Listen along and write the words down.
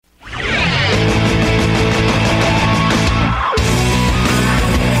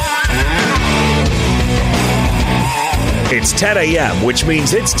10 a.m., which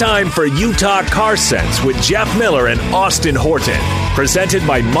means it's time for Utah Car Sense with Jeff Miller and Austin Horton. Presented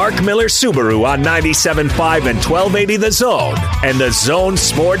by Mark Miller Subaru on 97.5 and 1280 The Zone and the Zone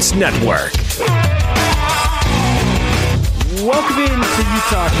Sports Network. Welcome into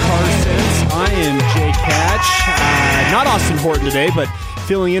Utah Car Sense. I am Jay Catch. Not Austin Horton today, but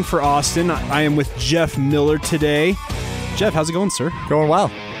filling in for Austin. I am with Jeff Miller today. Jeff, how's it going, sir? Going well.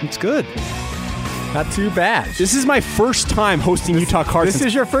 It's good. Not too bad. This is my first time hosting Utah Car Sense. This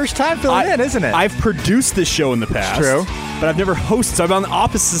is your first time filling in, isn't it? I've produced this show in the past. True. But I've never hosted, so I'm on the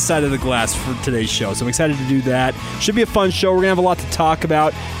opposite side of the glass for today's show. So I'm excited to do that. Should be a fun show. We're going to have a lot to talk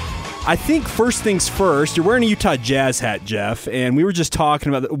about. I think first things first, you're wearing a Utah Jazz hat, Jeff, and we were just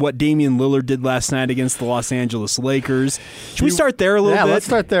talking about what Damian Lillard did last night against the Los Angeles Lakers. Should we start there a little bit? Yeah, let's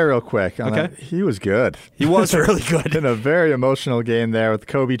start there real quick. Okay. He was good. He was really good. In a very emotional game there with the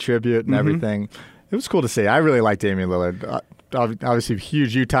Kobe tribute and everything. It was cool to see. I really like Damian Lillard. Obviously,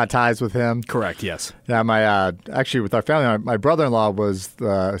 huge Utah ties with him. Correct, yes. Yeah, actually with our family, my brother-in-law was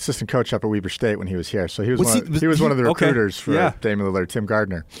the assistant coach up at Weber State when he was here. So he was one of the recruiters for Damian Lillard, Tim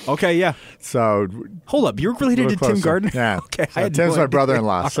Gardner. Okay, yeah. So hold up, you're related to Tim Gardner? Yeah. Okay, so Tim's my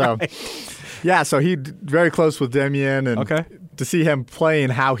brother-in-law. So yeah, so he's very close with Damian, and to see him playing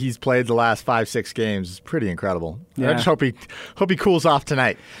how he's played the last 5-6 games is pretty incredible. Yeah. I just hope he cools off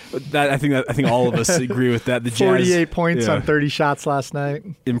tonight. I think all of us agree with that. The Jazz, 48 points on 30 shots last night.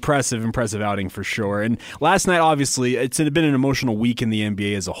 Impressive outing for sure. And last night, obviously, it's been an emotional week in the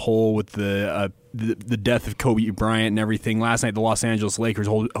NBA as a whole with the death of Kobe Bryant and everything. Last night, the Los Angeles Lakers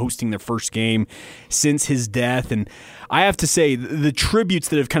hosting their first game since his death. And I have to say, the tributes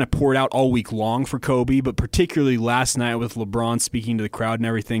that have kind of poured out all week long for Kobe, but particularly last night with LeBron speaking to the crowd and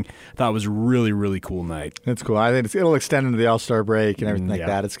everything, I thought it was a really, really cool night. It's cool. I think it'll extend into the All-Star break and everything like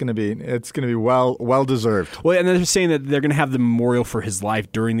that. It's going to be well deserved. Well, and they're saying that they're going to have the memorial for his life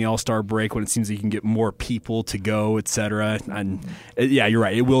during the All-Star break when it seems like you can get more people to go, etc. And yeah, you're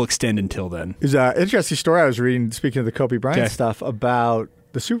right. It will extend until then. There's an interesting story I was reading, speaking of the Kobe Bryant stuff, about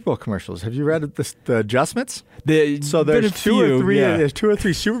the Super Bowl commercials. Have you read the adjustments? So there's two or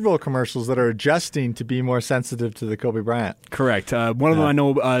three Super Bowl commercials that are adjusting to be more sensitive to the Kobe Bryant. Correct. One of them I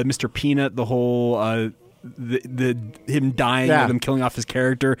know, Mr. Peanut, the whole him dying with him killing off his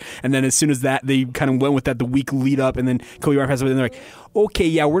character, and then as soon as that they kind of went with that the week lead up, and then Kobe Bryant passed away, and they're like, okay,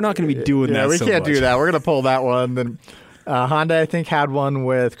 yeah, we're not going to be doing that. We can't do that. We're going to pull that one. Then Honda, I think, had one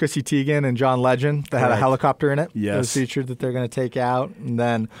with Chrissy Teigen and John Legend that had a helicopter in it. Yes. It was featured that they're going to take out. And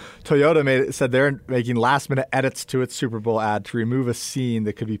then Toyota said they're making last-minute edits to its Super Bowl ad to remove a scene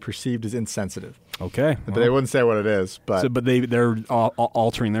that could be perceived as insensitive. Okay. But they wouldn't say what it is. But they're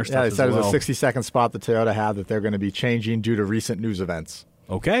altering their stuff. Yeah, they said it was a 60-second spot that Toyota had that they're going to be changing due to recent news events.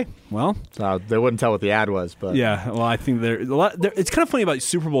 Okay, well. So they wouldn't tell what the ad was. But yeah, well, I think it's kind of funny about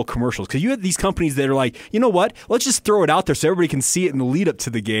Super Bowl commercials because you have these companies that are like, you know what, let's just throw it out there so everybody can see it in the lead up to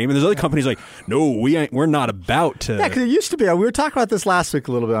the game. And there's other companies like, no, we're not about to. Yeah, because it used to be, we were talking about this last week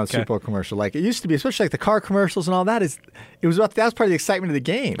a little bit on Super Bowl commercial. Like it used to be, especially like the car commercials and all that, that was part of the excitement of the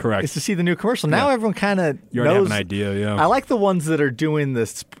game. Correct. Is to see the new commercial. Now everyone kind of knows. You already have an idea, yeah. I like the ones that are doing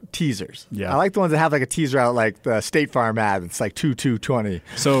the teasers. Yeah. I like the ones that have like a teaser out like the State Farm ad. It's like 2/2/20.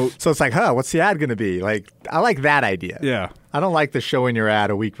 So it's like, what's the ad going to be? Like, I like that idea. Yeah. I don't like the showing your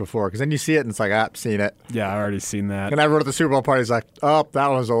ad a week before because then you see it and it's like, I've seen it. Yeah, I already seen that. And everyone at the Super Bowl party is like, oh, that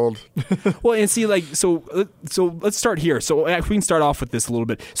one's old. Well, and see, like, so let's start here. So we can start off with this a little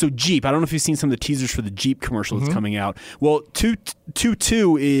bit. So Jeep, I don't know if you've seen some of the teasers for the Jeep commercial that's coming out. Well,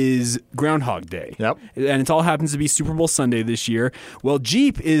 2/2 is Groundhog Day. Yep. And it all happens to be Super Bowl Sunday this year. Well,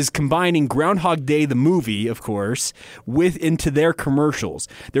 Jeep is combining Groundhog Day, the movie, of course, into their commercials.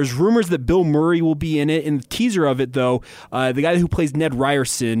 There's rumors that Bill Murray will be in it. In the teaser of it, though, the guy who plays Ned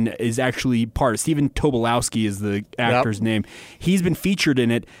Ryerson is actually part. Stephen Tobolowsky is the actor's name. He's been featured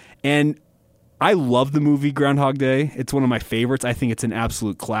in it, and I love the movie Groundhog Day. It's one of my favorites. I think it's an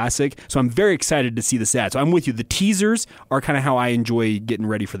absolute classic. So I'm very excited to see this ad. So I'm with you. The teasers are kind of how I enjoy getting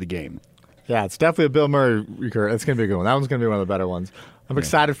ready for the game. Yeah, it's definitely a Bill Murray recurrent. It's going to be a good one. That one's going to be one of the better ones. I'm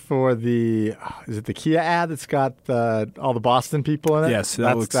excited for is it the Kia ad that's got all the Boston people in it? Yes,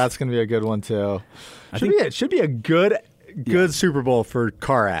 that's going to be a good one too. Should be a good Super Bowl for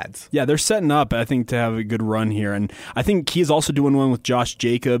car ads. Yeah, they're setting up, I think, to have a good run here. And I think Kia's also doing one with Josh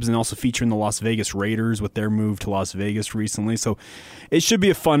Jacobs and also featuring the Las Vegas Raiders with their move to Las Vegas recently. So it should be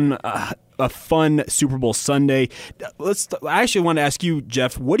a fun Super Bowl Sunday. I actually want to ask you,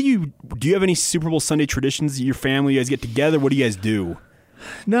 Jeff, do you have any Super Bowl Sunday traditions? Your family, you guys get together? What do you guys do?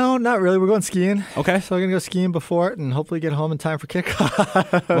 No, not really. We're going skiing. Okay. So we're going to go skiing before it and hopefully get home in time for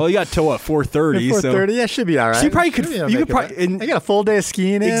kickoff. Well, you got till what, 4:30? 4:30, yeah, should be all right. So you probably could. You could probably. I got a full day of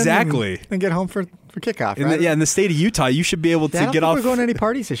skiing exactly, and get home for kickoff. Right? In the state of Utah, you should be able to get off. We're going to any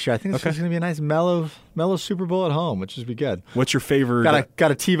parties this year. I think it's just going to be a nice mellow Super Bowl at home, which should be good. What's your favorite? Got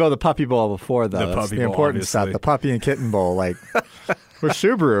to TiVo the Puppy Bowl before though. The Puppy Bowl, important obviously. stuff. The Puppy and Kitten Bowl, like. We're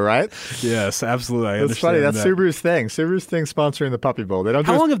Subaru, right? Yes, absolutely. I That's funny. That's that. Subaru's thing. Subaru's thing sponsoring the Puppy Bowl. They don't.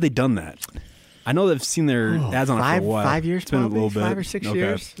 How long have they done that? I know they've seen their ads on it for a while. 5 years, it's been probably, a little bit. 5 or 6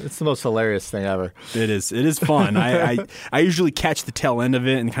 years. It's the most hilarious thing ever. It is. It is fun. I usually catch the tail end of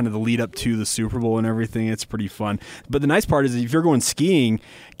it and kind of the lead up to the Super Bowl and everything. It's pretty fun. But the nice part is if you're going skiing,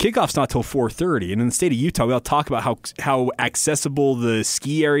 kickoff's not till 4:30. And in the state of Utah, we all talk about how accessible the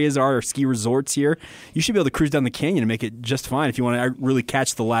ski areas are or ski resorts here. You should be able to cruise down the canyon and make it just fine if you want to really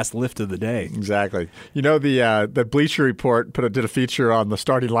catch the last lift of the day. Exactly. You know, the Bleacher Report did a feature on the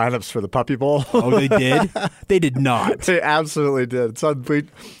starting lineups for the Puppy Bowl. Oh, they did? They did not. They absolutely did. It's on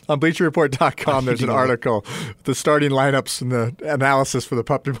BleacherReport.com. There's an article, the starting lineups and the analysis for the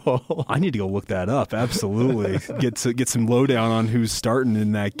Puppy Bowl. I need to go look that up. Absolutely. Get some lowdown on who's starting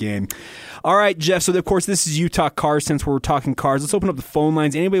in that game. All right, Jeff. So, of course, this is Utah Car Sense where we're talking cars. Let's open up the phone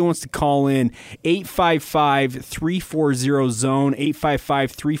lines. Anybody wants to call in, 855-340-ZONE,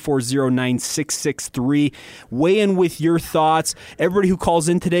 855-340-9663. Weigh in with your thoughts. Everybody who calls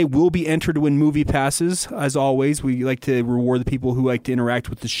in today will be entered to win movie passes. As always, we like to reward the people who like to interact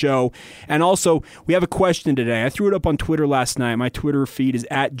with the show. And also, we have a question today. I threw it up on Twitter last night. My Twitter feed is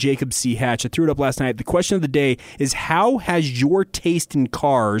 @JacobCHatch. I threw it up last night. The question of the day is, how has your taste in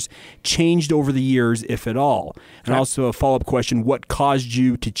cars changed over the years, if at all? And also a follow-up question, what caused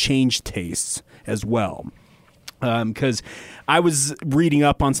you to change tastes as well? Because I was reading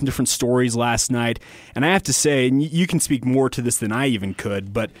up on some different stories last night, and I have to say, and you can speak more to this than I even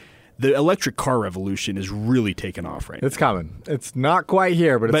could, but the electric car revolution is really taking off right now. It's coming. It's not quite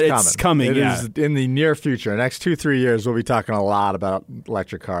here, but it's coming. It is in the near future. Next 2-3 years, we'll be talking a lot about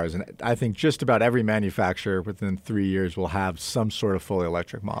electric cars. And I think just about every manufacturer within 3 years will have some sort of fully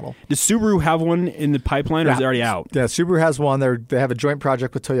electric model. Does Subaru have one in the pipeline, or is it already out? Yeah, Subaru has one. They have a joint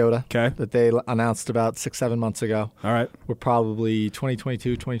project with Toyota that they announced about 6-7 months ago. All right. We're probably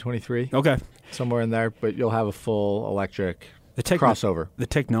 2022, 2023. Okay. Somewhere in there, but you'll have a full electric crossover. The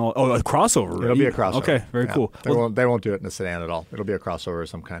technology. Oh, a crossover. It'll be a crossover. Okay, very cool. They won't do it in a sedan at all. It'll be a crossover of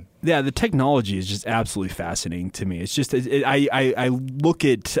some kind. Yeah, the technology is just absolutely fascinating to me. It's just I look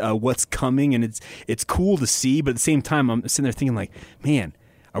at what's coming, and it's cool to see, but at the same time, I'm sitting there thinking like, man,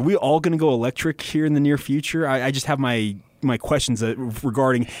 are we all going to go electric here in the near future? I just have my questions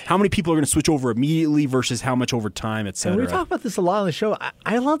regarding how many people are going to switch over immediately versus how much over time, et cetera. And we talk about this a lot on the show.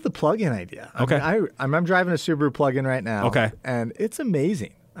 I love the plug-in idea. Okay. I'm driving a Subaru plug-in right now. Okay. And it's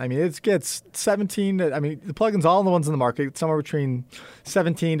amazing. I mean, it gets 17 to, the plug-ins, all the ones in the market, somewhere between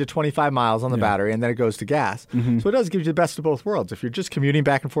 17 to 25 miles on the battery, and then it goes to gas. Mm-hmm. So it does give you the best of both worlds. If you're just commuting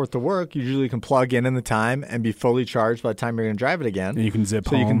back and forth to work, you usually can plug in the time and be fully charged by the time you're going to drive it again. And you can zip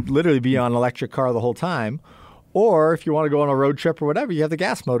home. So you can literally be on an electric car the whole time. Or if you want to go on a road trip or whatever, you have the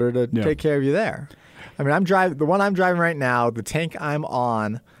gas motor to take care of you there. I mean, the one I'm driving right now, the tank I'm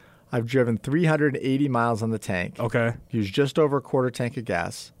on, I've driven 380 miles on the tank. Okay. Used just over a quarter tank of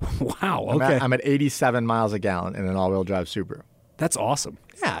gas. Wow. Okay. I'm at 87 miles a gallon in an all-wheel drive Subaru. That's awesome.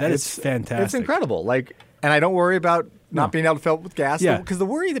 Yeah. That is fantastic. It's incredible. And I don't worry about not being able to fill it with gas. Yeah. Because the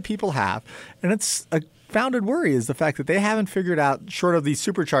worry that people have, and it's a founded worry, is the fact that they haven't figured out, short of these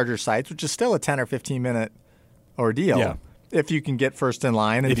supercharger sites, which is still a 10 or 15-minute ordeal. Yeah. If you can get first in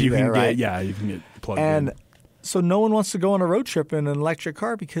line and you can get plugged in. And so no one wants to go on a road trip in an electric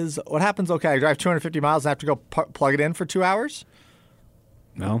car because what happens, I drive 250 miles and I have to go plug it in for 2 hours?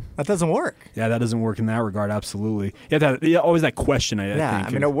 No. That doesn't work. Yeah, that doesn't work in that regard, absolutely. Yeah, always that question, I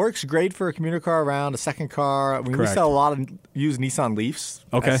think. It works great for a commuter car around, a second car. We sell a lot of used Nissan Leafs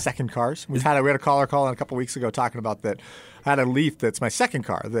as second cars. We had a caller call in a couple weeks ago talking about that. I had a Leaf that's my second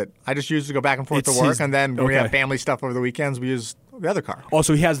car that I just use to go back and forth to work, and then when we have family stuff over the weekends, we use the other car.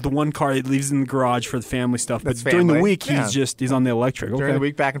 Also, he has the one car that leaves in the garage for the family stuff, but during the week, he's on the electric. During the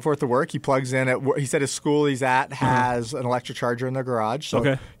week, back and forth to work, he plugs in he said his school he's at has an electric charger in their garage,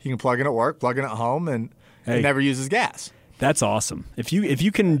 so he can plug in at work, plug in at home, and he never uses gas. That's awesome. If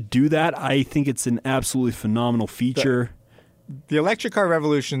you can do that, I think it's an absolutely phenomenal feature. The electric car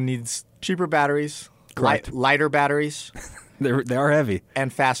revolution needs cheaper batteries. Lighter batteries. They are heavy.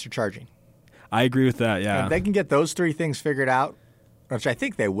 And faster charging. I agree with that, yeah. And they can get those three things figured out, which I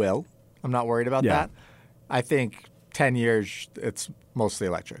think they will. I'm not worried about that. I think 10 years, it's mostly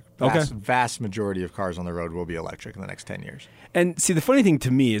electric. Vast majority of cars on the road will be electric in the next 10 years. And see, the funny thing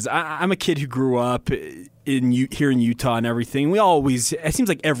to me is I'm a kid who grew up here in Utah and everything. It seems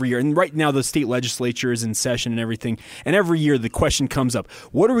like every year, and right now the state legislature is in session and everything, and every year the question comes up,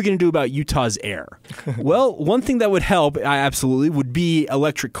 what are we going to do about Utah's air? Well, one thing that would help, absolutely, would be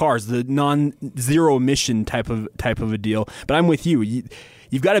electric cars, the non-zero emission type of a deal. But I'm with you.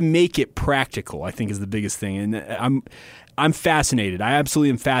 You've got to make it practical, I think, is the biggest thing. And I'm fascinated. I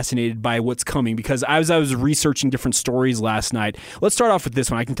absolutely am fascinated by what's coming because as I was researching different stories last night, let's start off with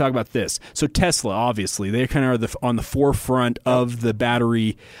this one. I can talk about this. So Tesla, obviously, they kind of are on the forefront of the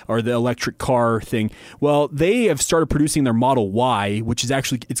battery or the electric car thing. Well, they have started producing their Model Y, which is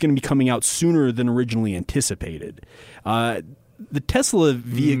it's going to be coming out sooner than originally anticipated. The Tesla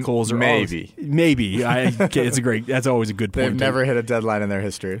vehicles are maybe. That's always a good point. They've never hit a deadline in their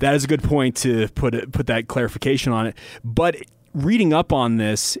history. That is a good point to put that clarification on it. But reading up on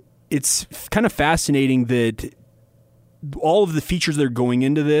this, it's kind of fascinating that all of the features that are going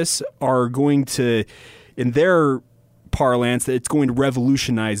into this are going to, in their parlance, that it's going to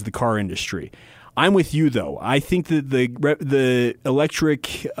revolutionize the car industry. I'm with you, though. I think that the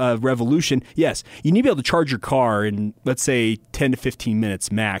electric revolution, yes, you need to be able to charge your car in, let's say, 10 to 15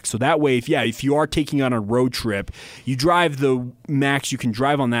 minutes max. So that way, if you are taking on a road trip, you drive the max you can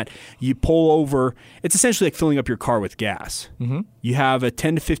drive on that, you pull over. It's essentially like filling up your car with gas. Mm-hmm. You have a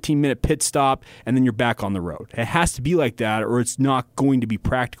 10 to 15-minute pit stop, and then you're back on the road. It has to be like that, or it's not going to be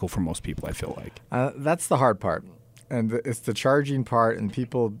practical for most people, I feel like. That's the hard part. And it's the charging part, and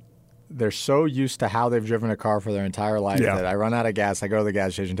people... They're so used to how they've driven a car for their entire life that I run out of gas, I go to the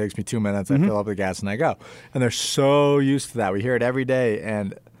gas station, it takes me 2 minutes, I fill up the gas, and I go. And they're so used to that. We hear it every day,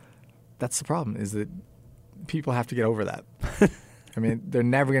 and that's the problem, is that people have to get over that. I mean, they're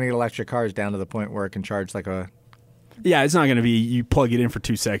never going to get electric cars down to the point where it can charge like a... Yeah, it's not going to be you plug it in for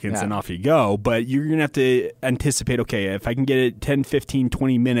 2 seconds and off you go, but you're going to have to anticipate, okay, if I can get it 10, 15,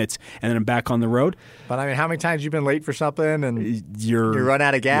 20 minutes and then I'm back on the road. But I mean, how many times you've been late for something and you run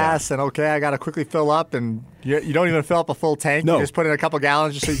out of gas and okay, I got to quickly fill up and you don't even fill up a full tank. No. You just put in a couple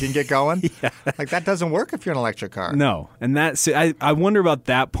gallons just so you can get going. Like that doesn't work if you're an electric car. No, and I wonder about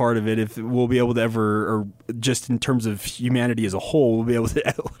that part of it, if we'll be able to ever, or just in terms of humanity as a whole, we'll be able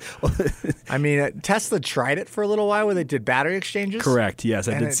to. I mean, Tesla tried it for a little while where they did battery exchanges. Correct. Yes,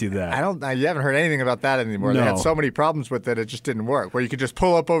 I did see that. You haven't heard anything about that anymore. No. They had so many problems with it just didn't work. Where you could just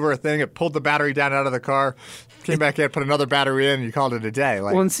pull up over a thing, it pulled the battery down out of the car, came back in, put another battery in, and you called it a day.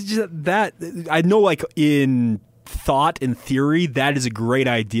 Well, and just that I know, like in thought and theory, that is a great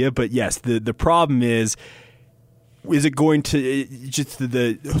idea. But yes, the problem is it going to just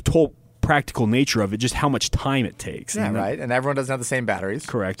the whole practical nature of it, just how much time it takes. Yeah, right. And everyone doesn't have the same batteries.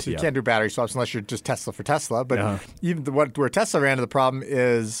 Correct. So you can't do battery swaps unless you're just Tesla for Tesla. But even where Tesla ran into the problem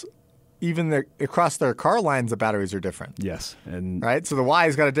is even across their car lines, the batteries are different. Yes. Right? So the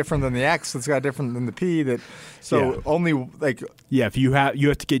Y's got a different than the X, it's got a different than the P. Only like... Yeah, if you have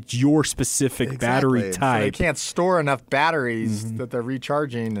to get your specific battery type. So they can't store enough batteries that they're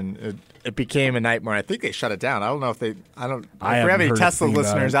recharging, and it became a nightmare. I think they shut it down. I don't know if they... If we have any Tesla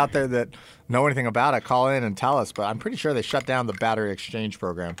listeners out there that know anything about it, call in and tell us. But I'm pretty sure they shut down the battery exchange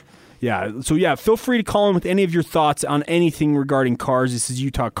program. Yeah, so feel free to call in with any of your thoughts on anything regarding cars. This is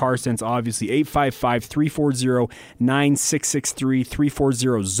Utah Car Sense, obviously, 855-340-9663,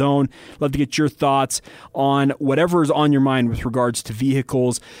 340-ZONE. Love to get your thoughts on whatever is on your mind with regards to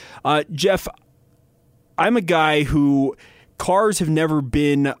vehicles. Jeff, I'm a guy who cars have never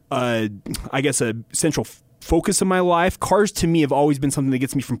been, a central focus of my life. Cars to me have always been something that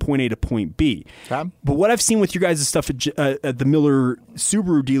gets me from point A to point B. Okay. But what I've seen with you guys' stuff at the Miller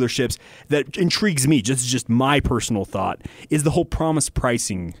Subaru dealerships that intrigues me, just my personal thought, is the whole promise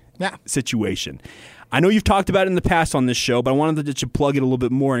pricing situation. I know you've talked about it in the past on this show, but I wanted to plug it a little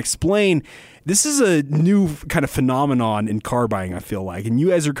bit more and explain. This is a new kind of phenomenon in car buying, I feel like, and you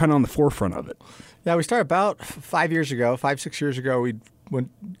guys are kind of on the forefront of it. Yeah, we started about 6 years ago. There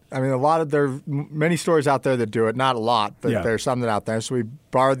are many stores out there that do it. Not a lot, but there's some that out there. So we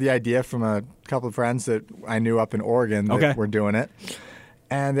borrowed the idea from a couple of friends that I knew up in Oregon that were doing it.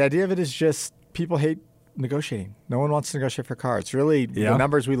 And the idea of it is just people hate negotiating. No one wants to negotiate for cars. Really, the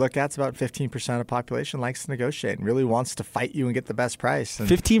numbers we look at, it's about 15% of the population likes to negotiate and really wants to fight you and get the best price.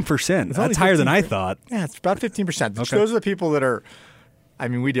 15%? That's higher than I thought. Yeah, it's about 15%. Okay. Those are the people that are... I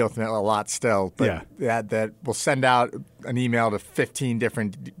mean, we deal with them a lot still, but that will send out an email to 15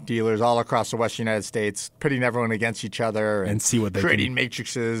 different dealers all across the Western United States, pitting everyone against each other and see what they creating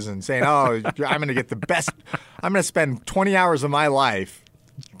matrices and saying, "Oh, I'm going to get the best. I'm going to spend 20 hours of my life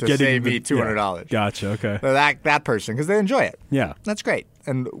to save me $200. Yeah. Gotcha. Okay. So that person, because they enjoy it. Yeah. That's great.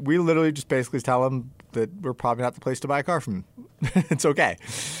 And we literally just basically tell them that we're probably not the place to buy a car from. It's okay.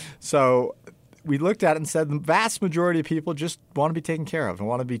 So we looked at it and said the vast majority of people just want to be taken care of and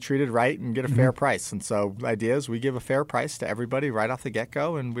want to be treated right and get a fair price. And so the idea is we give a fair price to everybody right off the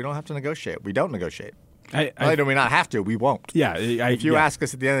get-go, and we don't have to negotiate. We don't negotiate. Not only do we not have to, we won't. Yeah. If you ask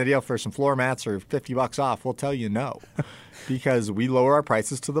us at the end of the deal for some floor mats or $50 off, we'll tell you no. Because we lower our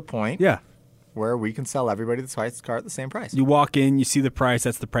prices to the point where we can sell everybody the car at the same price. You walk in, you see the price,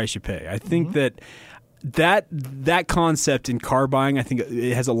 that's the price you pay. I think that concept in car buying, I think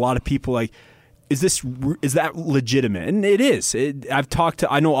it has a lot of people like, is that legitimate? And it is.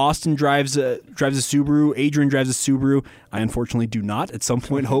 I know Austin drives a Subaru. Adrian drives a Subaru. I unfortunately do not. At some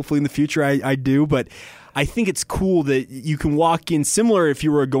point, hopefully in the future, I do. But I think it's cool that you can walk in, similar if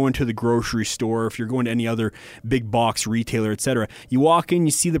you were going to the grocery store, if you're going to any other big box retailer, etc. You walk in,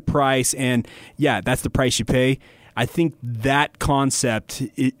 you see the price, and that's the price you pay. I think that concept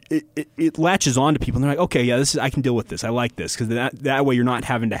it latches on to people, and they're like, okay, I can deal with this. I like this because that way you're not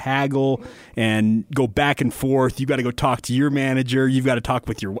having to haggle and go back and forth. You've got to go talk to your manager. You've got to talk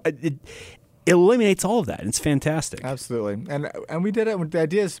with your. It eliminates all of that. It's fantastic. Absolutely, and we did it. The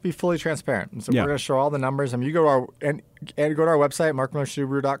idea is to be fully transparent. And so we're going to show all the numbers. I mean, you go to our website,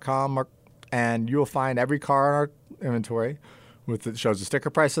 markmillersubaru.com, and you will find every car in our inventory. It shows the sticker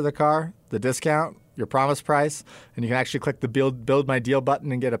price of the car, the discount, your promise price, and you can actually click the build my deal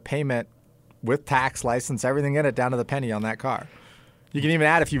button and get a payment with tax, license, everything in it down to the penny on that car. You can even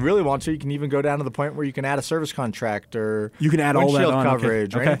add, if you really want to, you can even go down to the point where you can add a service contract or you can add all that on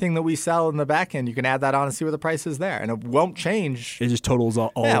coverage or anything that we sell in the back end. You can add that on and see what the price is there, and it won't change. It just totals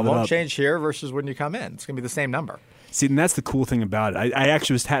all of it up. It won't up. change here versus when you come in. It's going to be the same number. See, and that's the cool thing about it. I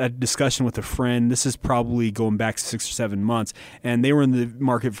actually had a discussion with a friend. This is probably going back 6 or 7 months, and they were in the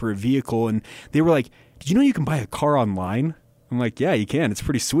market for a vehicle, and they were like, did you know you can buy a car online? I'm like, yeah, you can. It's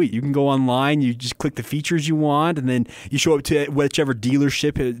pretty sweet. You can go online, you just click the features you want, and then you show up to whichever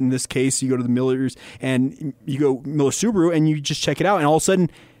dealership. In this case, you go to the Miller's, and you go Miller Subaru, and you just check it out, and all of a sudden,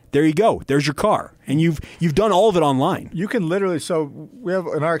 there you go. There's your car. And you've done all of it online. You can literally, so we have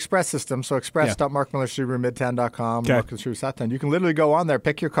in our Express system, so express.markmillersubarumidtown.com, Markmillersubaru.com. You can literally go on there,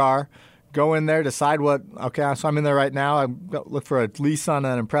 pick your car, go in there, decide so I'm in there right now. I look for a lease on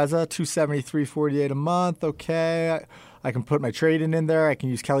an Impreza, $273.48 a month. Okay. I can put my trade-in there. I can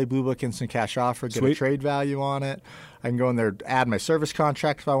use Kelley Blue Book Instant Cash Offer, get a trade value on it. I can go in there, add my service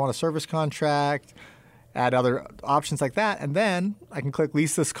contract if I want a service contract, add other options like that, and then I can click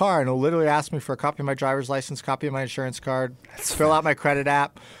lease this car, and it'll literally ask me for a copy of my driver's license, copy of my insurance card, fill out my credit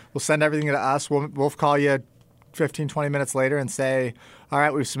app. We'll send everything to us. We'll call you 15, 20 minutes later and say, all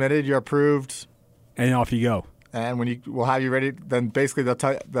right, we've submitted, you're approved. And off you go. And we'll have you ready. Then basically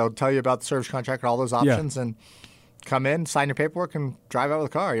they'll tell you about the service contract and all those options, and come in, sign your paperwork, and drive out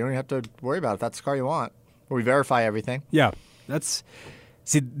with the car. You don't even have to worry about it if that's the car you want. We verify everything. Yeah,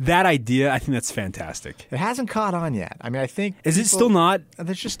 see, that idea, I think that's fantastic. It hasn't caught on yet. I mean, I think... Is it still not?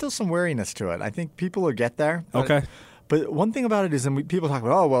 There's just still some wariness to it. I think people will get there. Okay. But one thing about it is, and people talk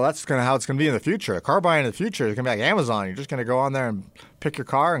about, that's how it's going to be in the future. Car buying in the future is going to be like Amazon. You're just going to go on there and pick your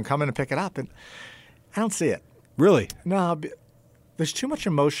car and come in and pick it up. And I don't see it. Really? No. There's too much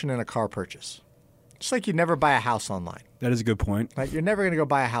emotion in a car purchase. Just like you'd never buy a house online. That is a good point. Like you're never going to go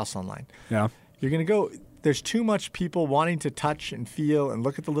buy a house online. Yeah. You're going to go... There's too much people wanting to touch and feel and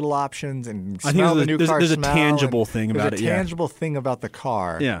look at the little options and smell the new car smell. There's a tangible thing about it. There's a tangible thing about the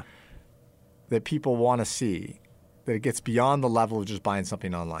car that people want to see, that it gets beyond the level of just buying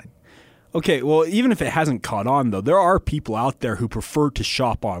something online. Okay, well, even if it hasn't caught on, though, there are people out there who prefer to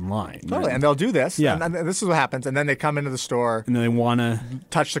shop online. Totally, and they'll do this. Yeah. And this is what happens. And then they come into the store. And then they want to...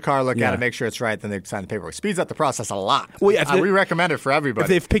 touch the car, look at it, make sure it's right, then they sign the paperwork. Speeds up the process a lot. Well, we recommend it for everybody. If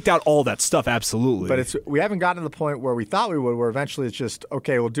they've picked out all that stuff, absolutely. But we haven't gotten to the point where we thought we would, where eventually it's just,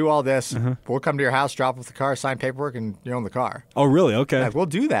 okay, we'll do all this. We'll come to your house, drop off the car, sign paperwork, and you own the car. Oh, really? Okay. We'll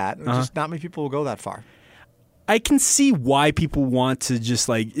do that. Just not many people will go that far. I can see why people want to just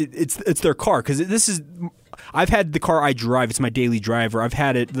it's their car, because I've had the car I drive. It's my daily driver. I've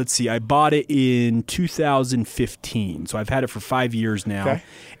had it. Let's see. I bought it in 2015, so I've had it for 5 years now,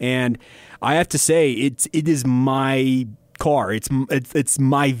 and I have to say it is my car. It's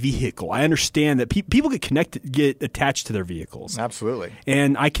my vehicle. I understand that people get attached to their vehicles. Absolutely,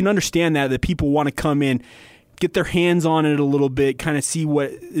 and I can understand that people want to come in, get their hands on it a little bit, kind of see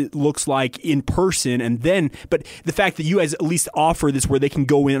what it looks like in person, but the fact that you guys at least offer this where they can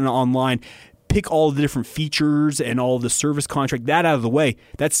go in online, pick all the different features and all the service contract, that out of the way,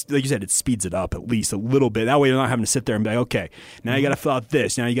 that's, like you said, it speeds it up at least a little bit. That way you're not having to sit there and be like, okay, now you got to fill out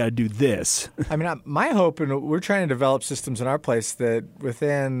this, now you got to do this. I mean, my hope, and we're trying to develop systems in our place that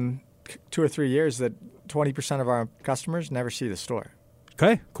within 2 or 3 years that 20% of our customers never see the store.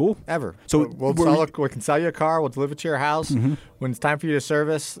 Okay, cool. Ever. So we can sell you a car, we'll deliver it to your house. When it's time for you to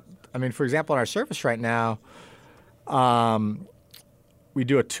service, I mean, for example, in our service right now, we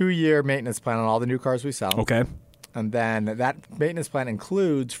do a 2-year maintenance plan on all the new cars we sell. Okay. And then that maintenance plan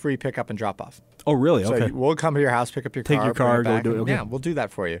includes free pickup and drop off. Oh, really? So okay. We'll come to your house, pick up your car. Take your car, go do it. Okay. Yeah, we'll do that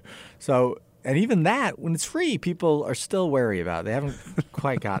for you. So, and even that, when it's free, people are still wary about it. They haven't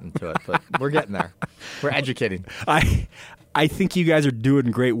quite gotten to it, but we're getting there. We're educating. I think you guys are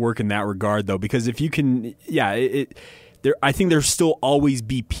doing great work in that regard, though, because if you can, I think there'll still always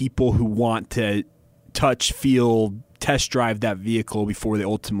be people who want to touch, feel, test drive that vehicle before they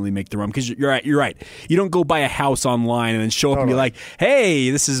ultimately make the run. Because you're right. You don't go buy a house online and then show up and be like,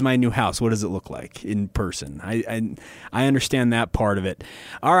 hey, this is my new house. What does it look like in person? I understand that part of it.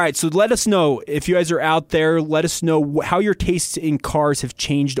 All right, so let us know if you guys are out there. Let us know how your tastes in cars have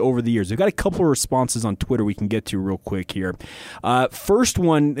changed over the years. We've got a couple of responses on Twitter we can get to real quick here. First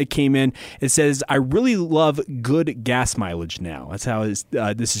one that came in, it says, I really love good gas mileage now. That's how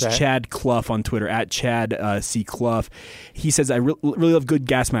this is Chad Clough on Twitter, at Chad C. Clough. He says, I really love good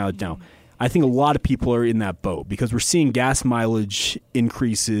gas mileage now. I think a lot of people are in that boat because we're seeing gas mileage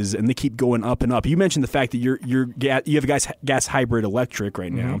increases and they keep going up and up. You mentioned the fact that you have a gas hybrid electric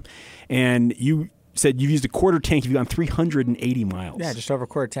right now, and you said you've used a quarter tank. You've gone 380 miles. Yeah, just over a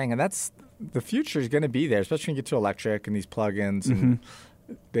quarter tank, and that's the future is going to be there, especially when you get to electric and these plug-ins, and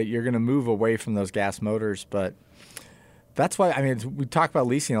that you're going to move away from those gas motors, but. That's why, I mean, we talk about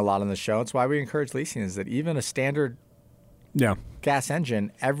leasing a lot on the show. It's why we encourage leasing, is that even a standard gas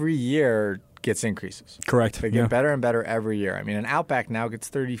engine every year gets increases. Correct. They get better and better every year. I mean, an Outback now gets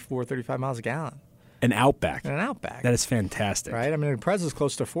 34, 35 miles a gallon. An Outback? An Outback. That is fantastic. Right? I mean, a Impreza's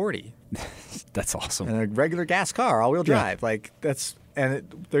close to 40. That's awesome. And a regular gas car, all-wheel drive. Like, that's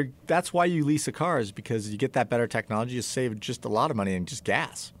why you lease a car, is because you get that better technology. You save just a lot of money in just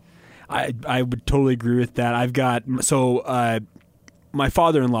gas. I would totally agree with that. I've got my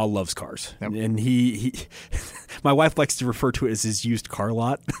father-in-law loves cars, and he my wife likes to refer to it as his used car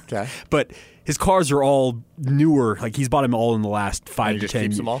lot. Okay, but his cars are all newer. Like, he's bought them all in the last 5 to 10 years.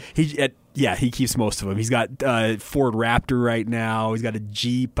 Keeps them all? He keeps most of them. He's got Ford Raptor right now. He's got a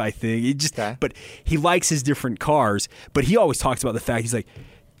Jeep, I think. But he likes his different cars. But he always talks about the fact, he's like,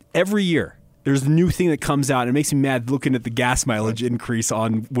 every year there's a new thing that comes out, and it makes me mad looking at the gas mileage increase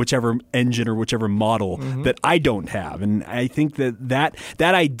on whichever engine or whichever model that I don't have. And I think that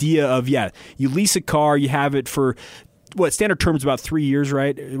idea of, you lease a car, you have it for, standard term is about 3 years,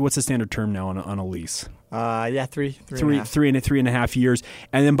 right? What's the standard term now on a lease? Three and a half years.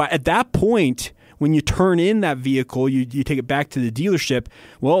 And then at that point, when you turn in that vehicle, you take it back to the dealership.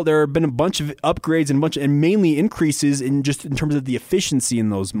 Well, there have been a bunch of upgrades and mainly increases in terms of the efficiency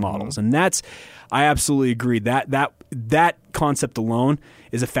in those models, and I absolutely agree that concept alone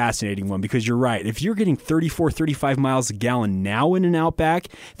is a fascinating one, because you're right. If you're getting 34, 35 miles a gallon now in an Outback,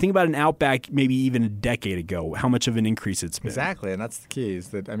 think about an Outback maybe even a decade ago, how much of an increase it's been. Exactly, and that's the key. Is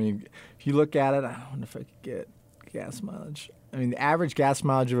that, I mean, if you look at it, I wonder if I could get gas mileage. I mean, the average gas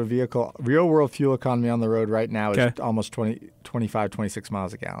mileage of a vehicle, real-world fuel economy on the road right now is almost 25, 26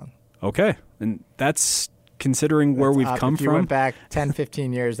 miles a gallon. Okay. And that's considering where we've come from. If you went back 10,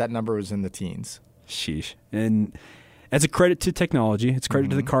 15 years, that number was in the teens. Sheesh. And as a credit to technology, it's credit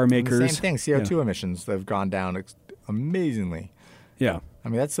to the car makers. And the same thing, CO2 emissions have gone down amazingly. Yeah. I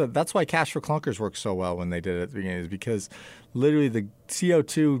mean, that's why Cash for Clunkers worked so well when they did it at the beginning, is because literally the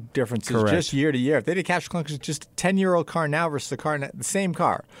CO2 difference is just year to year. If they did Cash for Clunkers, just a 10-year-old car now versus the same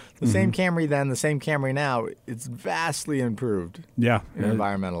car. The same Camry then, the same Camry now, it's vastly improved in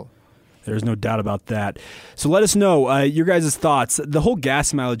environmental. There's no doubt about that. So let us know your guys' thoughts. The whole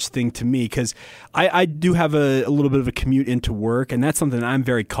gas mileage thing, to me, because I do have a little bit of a commute into work, and that's something I'm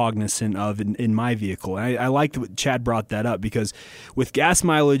very cognizant of in my vehicle. And I like that Chad brought that up, because with gas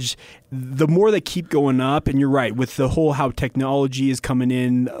mileage, the more they keep going up, and you're right, with the whole how technology is coming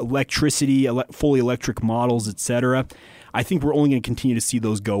in, electricity, fully electric models, etc., I think we're only going to continue to see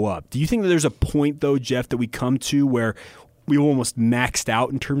those go up. Do you think that there's a point, though, Jeff, that we come to where we almost maxed out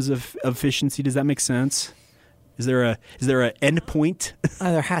in terms of efficiency? Does that make sense? Is there a end point?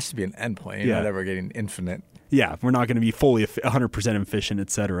 There has to be an end point. You're not ever getting infinite. Yeah, we're not going to be fully 100% efficient, et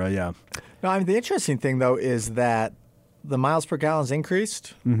cetera. Yeah. No, I mean, the interesting thing, though, is that the miles per gallon has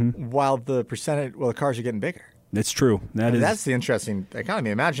increased while the cars are getting bigger. That's true. That's the interesting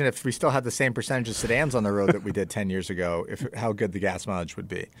economy. Imagine if we still had the same percentage of sedans on the road that we did 10 years ago, how good the gas mileage would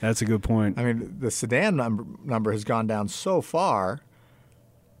be. That's a good point. I mean, the sedan number has gone down so far.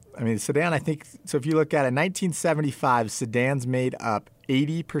 I mean, sedan, I think, so if you look at it, 1975, sedans made up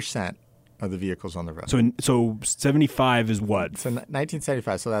 80% of the vehicles on the road. So 75 is what? So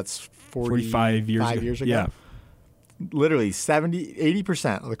 1975, so that's 45 years ago. Yeah. Literally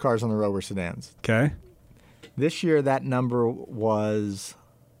 80% of the cars on the road were sedans. Okay. This year, that number was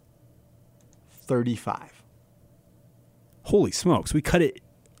 35. Holy smokes. We cut it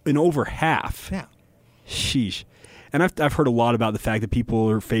in over half. Yeah. Sheesh. And I've heard a lot about the fact that people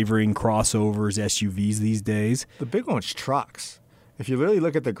are favoring crossovers, SUVs these days. The big one's trucks. If you really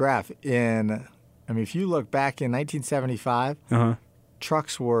look at the graph, if you look back in 1975,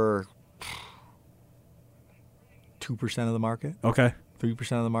 trucks were 2% of the market. Okay.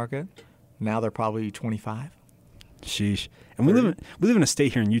 3% of the market. Now they're probably 25. Sheesh. And we live in a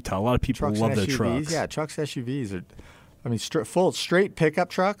state here in Utah. A lot of people love their trucks. Yeah, trucks, SUVs are. Straight pickup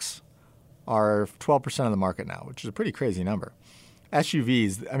trucks are 12% of the market now, which is a pretty crazy number.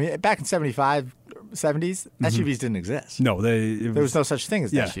 SUVs. Back in 75, 70s, SUVs didn't exist. No, there was no such thing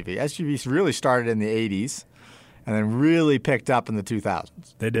as an SUV. SUVs really started in the 80s. And then really picked up in the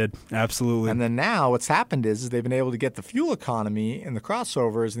 2000s. They did, absolutely. And then now what's happened is they've been able to get the fuel economy in the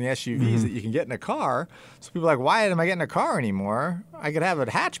crossovers and the SUVs that you can get in a car. So people are like, why am I getting a car anymore? I could have a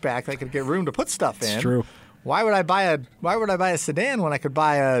hatchback. I could get room to put stuff in. It's true. Why would I buy a sedan when I could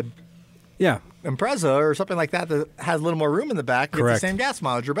buy a Impreza or something like that has a little more room in the back and get the same gas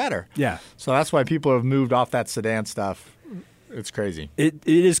mileage or better? Yeah. So that's why people have moved off that sedan stuff. It's crazy. It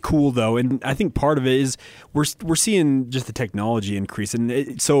is cool though, and I think part of it is we're seeing just the technology increase.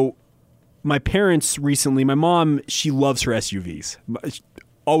 And so my parents recently, my mom, she loves her SUVs. She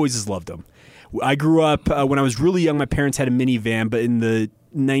always has loved them. I grew up when I was really young. My parents had a minivan, but in the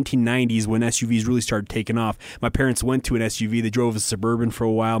 1990s when SUVs really started taking off, my parents went to an SUV. They drove a Suburban for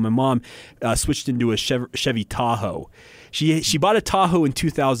a while. My mom switched into a Chevy Tahoe. She bought a Tahoe in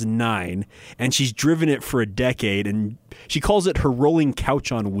 2009, and she's driven it for a decade, and she calls it her rolling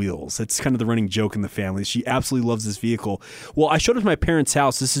couch on wheels. That's kind of the running joke in the family. She absolutely loves this vehicle. Well, I showed up at my parents'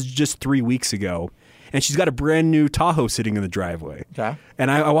 house. This is just 3 weeks ago, and she's got a brand new Tahoe sitting in the driveway. Okay.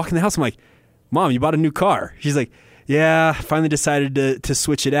 And I walk in the house. I'm like, Mom, you bought a new car. She's like, yeah, I finally decided to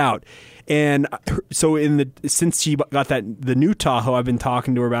switch it out. And so since she got the new Tahoe, I've been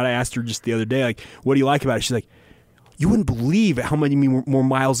talking to her about it. I asked her just the other day, like, what do you like about it? She's like, you wouldn't believe how many more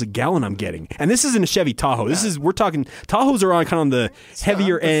miles a gallon I'm getting. And this isn't a Chevy Tahoe. We're talking, Tahoes are on the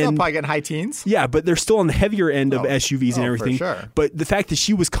heavier end. Still probably getting high teens. Yeah, but they're still on the heavier end of SUVs and everything. For sure. But the fact that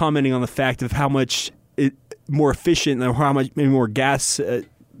she was commenting on the fact of how much more efficient and how much maybe more gas,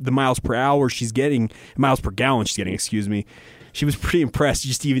 the miles per hour she's getting, miles per gallon she's getting, excuse me, she was pretty impressed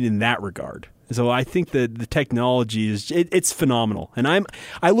just even in that regard. So I think that the technology it's phenomenal. And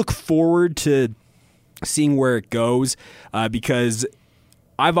I look forward to seeing where it goes because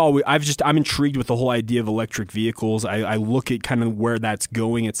I'm intrigued with the whole idea of electric vehicles. I look at kind of where that's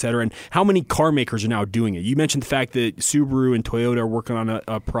going, et cetera, and how many car makers are now doing it. You mentioned the fact that Subaru and Toyota are working on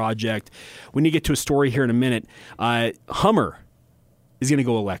a project. We need to get to a story here in a minute. Hummer is going to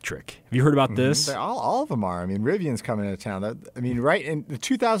go electric. Have you heard about this? All of them are. I mean, Rivian's coming into town. Right in the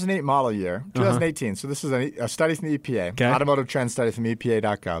 2008 model year, 2018. So this is a study from the EPA, automotive trend study from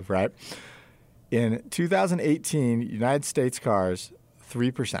EPA.gov, right? In 2018, United States cars,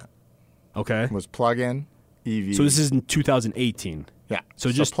 3%. Okay. Was plug-in EV. So this is in 2018. Yeah.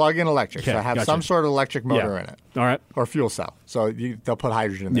 So just plug-in electric. Okay, so have some sort of electric motor in it. All right. Or fuel cell. So they'll put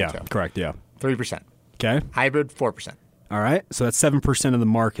hydrogen in there too. Yeah, correct, yeah. 3%. Okay. Hybrid, 4%. All right. So that's 7% of the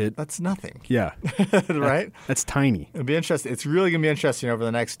market. That's nothing. Yeah. Right? That's tiny. It'll be interesting. It's really going to be interesting over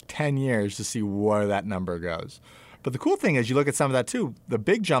the next 10 years to see where that number goes. But the cool thing is you look at some of that too. The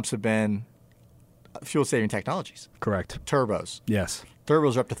big jumps have been fuel-saving technologies. Correct. Turbos. Yes.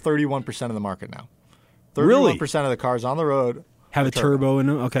 Turbos are up to 31% of the market now. 31% Really? of the cars on the road have a turbo in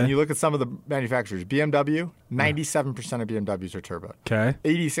them? Okay. And you look at some of the manufacturers. BMW, 97% of BMWs are turbo. Okay.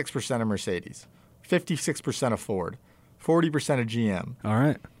 86% of Mercedes. 56% of Ford. 40% of GM. All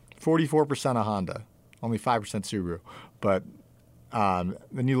right. 44% of Honda. Only 5% Subaru. But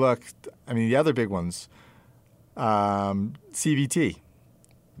then you look, the other big ones, CVT.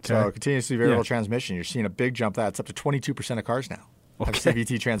 So continuously variable transmission. You're seeing a big jump. That's up to 22% of cars now have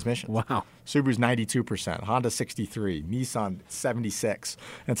CVT transmissions. Wow. Subaru's 92%, Honda 63%, Nissan 76%.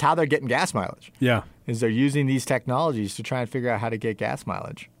 And it's how they're getting gas mileage. Yeah. Is they're using these technologies to try and figure out how to get gas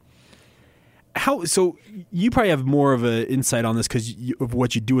mileage. So you probably have more of an insight on this because of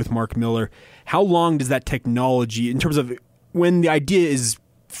what you do with Mark Miller. How long does that technology, in terms of when the idea is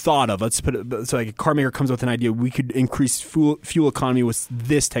thought of, let's put it so like a car maker comes up with an idea, we could increase fuel economy with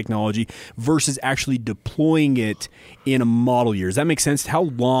this technology versus actually deploying it in a model year. Does that make sense? How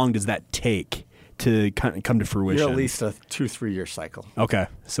long does that take to come to fruition? You're at least a 2-3 year cycle. Okay.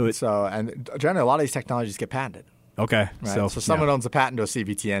 And generally a lot of these technologies get patented. Okay. Right? So someone owns a patent to a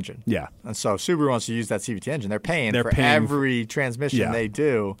CVT engine. Yeah. And so Subaru wants to use that CVT engine. They're paying every transmission they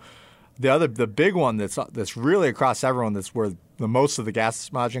do. The big one that's really across everyone, that's where the most of the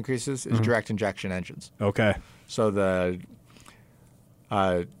gas mileage increases, is direct injection engines. Okay. So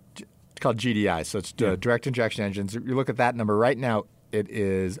it's called GDI. So it's direct injection engines. You look at that number right now, it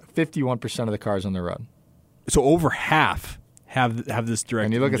is 51% of the cars on the road. So over half have this direct.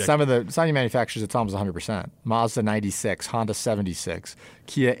 And you look at some of the manufacturers, it's almost 100%. Mazda 96, Honda 76,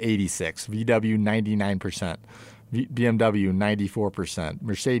 Kia 86, VW 99%. BMW 94%,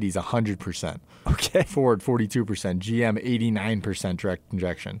 Mercedes 100%, okay, Ford 42%, GM 89% direct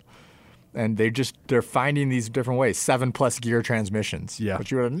injection, and they're finding these different ways. 7+ gear transmissions,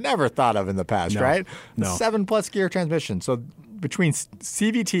 which you would have never thought of in the past, right? No, 7+ gear transmissions. So between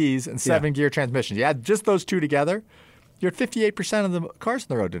CVTs and 7-gear transmissions, you add just those two together, you're at 58% of the cars on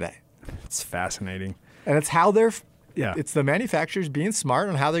the road today. It's fascinating, and it's how it's the manufacturers being smart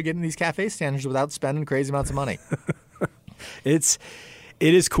on how they're getting these CAFE standards without spending crazy amounts of money. It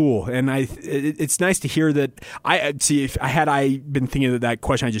is cool, and it's nice to hear that. I been thinking of that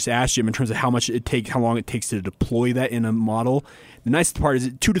question I just asked you in terms of how long it takes to deploy that in a model. The nice part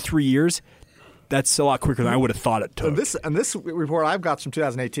is 2 to 3 years. That's a lot quicker than I would have thought it took. And this report I've got from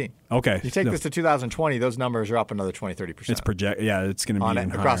 2018. Okay, you take this to 2020, those numbers are up another 20-30%. It's it's going to be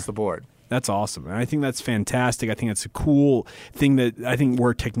even across higher. the board. That's awesome. And I think that's fantastic. I think that's a cool thing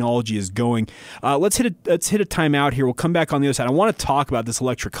where technology is going. Let's hit a timeout here. We'll come back on the other side. I want to talk about this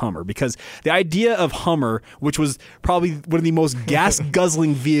electric Hummer because the idea of Hummer, which was probably one of the most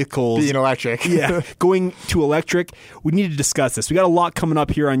gas-guzzling vehicles. Being electric. Going to electric. We need to discuss this. We got a lot coming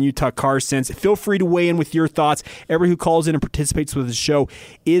up here on Utah Car Sense. Feel free to weigh in with your thoughts. Everyone who calls in and participates with the show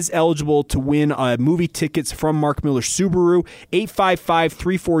is eligible to win movie tickets from Mark Miller Subaru.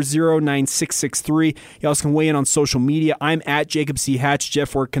 855-340-9663. You also can weigh in on social media. I'm at Jacob C. Hatch.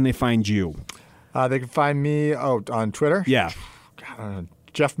 Jeff, where can they find you? They can find me on Twitter. Yeah.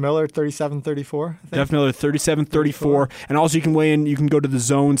 Jeff Miller 3734. Jeff Miller 3734. And also you can weigh in. You can go to the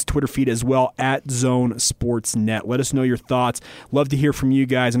Zone's Twitter feed as well, at Zone Sportsnet. Let us know your thoughts. Love to hear from you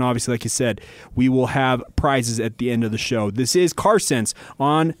guys. And obviously, like you said, we will have prizes at the end of the show. This is Car Sense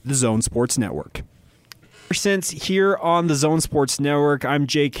on the Zone Sports Network. Sense here on the Zone Sports Network. I'm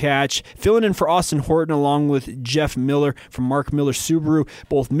Jake Hatch, filling in for Austin Horton along with Jeff Miller from Mark Miller Subaru,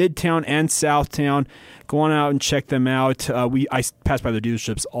 both Midtown and Southtown. Go on out and check them out. I pass by their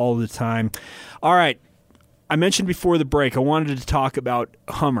dealerships all the time. All right. I mentioned before the break, I wanted to talk about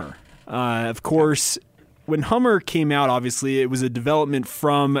Hummer. Of course, when Hummer came out, obviously, it was a development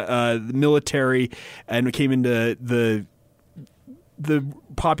from the military and it came into the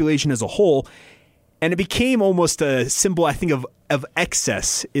population as a whole. And it became almost a symbol, I think, of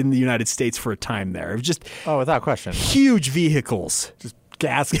excess in the United States for a time there. It was just without question, huge vehicles, just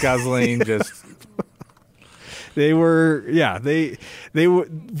gas guzzling. They were. I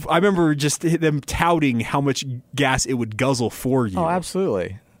remember just them touting how much gas it would guzzle for you. Oh,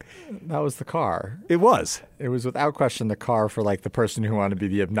 absolutely. That was the car. It was. It was without question the car for like the person who wanted to be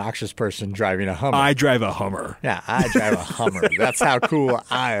the obnoxious person driving a Hummer. I drive a Hummer. Yeah, I drive a Hummer. That's how cool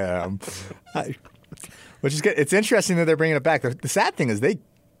I am. Which is good. It's interesting that they're bringing it back. The sad thing is they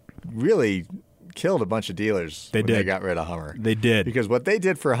really killed a bunch of dealers when they got rid of Hummer. They did. Because what they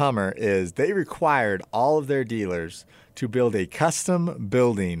did for Hummer is they required all of their dealers to build a custom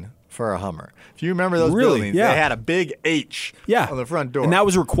building for a Hummer. If you remember those buildings, they had a big H on the front door. And that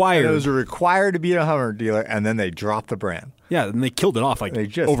was required. And it was required to be a Hummer dealer, and then they dropped the brand. Yeah, and they killed it off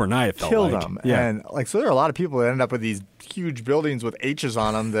overnight, it felt killed them. Yeah. And so there are a lot of people that end up with these huge buildings with H's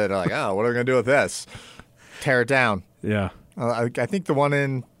on them that are like, what are we going to do with this? Tear it down. Yeah. I think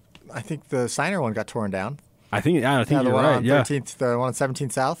the Signer one got torn down. I think you're the one right. On 13th, the one on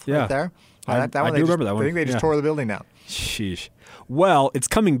 17th South, right there. I do remember that one. I think they just tore the building down. Sheesh. Well, it's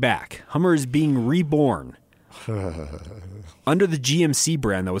coming back. Hummer is being reborn under the GMC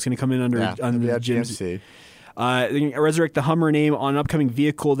brand, though. It's going to come in under GMC. They're going to resurrect the Hummer name on an upcoming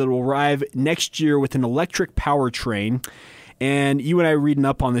vehicle that will arrive next year with an electric powertrain. And you and I reading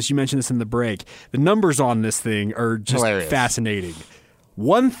up on this, you mentioned this in the break. The numbers on this thing are just fascinating.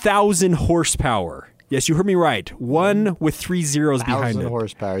 1,000 horsepower, Yes, you heard me right. 1 with 3 zeros behind it. 1,000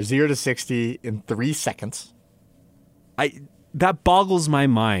 horsepower, 0 to 60 in 3 seconds. That boggles my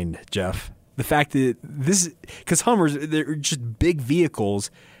mind, Jeff. The fact that because Hummers, they're just big vehicles.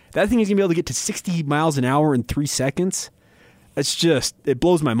 That thing is going to be able to get to 60 miles an hour in 3 seconds. It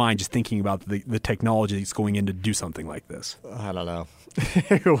blows my mind just thinking about the technology that's going in to do something like this. I don't know.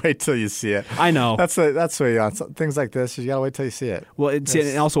 Wait till you see it. I know. That's what you're on. Things like this, you got to wait till you see it. Well, it's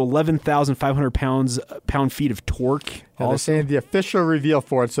also 11,500 pound-feet of torque. Yeah, they're saying the official reveal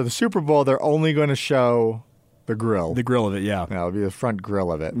for it. So the Super Bowl, they're only going to show the grill. The grill of it, yeah. It'll be the front grill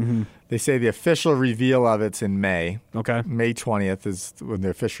of it. Mm-hmm. They say the official reveal of it's in May. Okay. May 20th is when the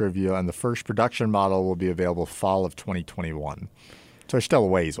official reveal, and the first production model will be available fall of 2021. So they're still a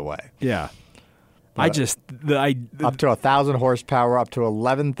ways away. Yeah. But up to 1,000 horsepower, up to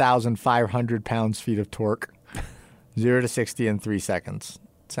 11,500 pounds-feet of torque, 0 to 60 in 3 seconds.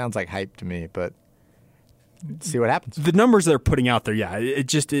 Sounds like hype to me, but see what happens. The numbers they're putting out there, yeah,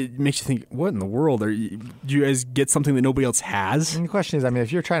 it makes you think, what in the world? Do you guys get something that nobody else has? And the question is,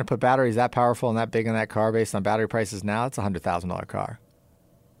 if you're trying to put batteries that powerful and that big in that car based on battery prices now, it's a $100,000 car.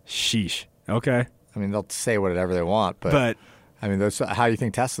 Sheesh. Okay. They'll say whatever they want, but how do you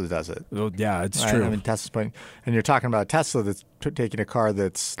think Tesla does it? Well, yeah, it's true. Tesla's putting, and you're talking about a Tesla that's taking a car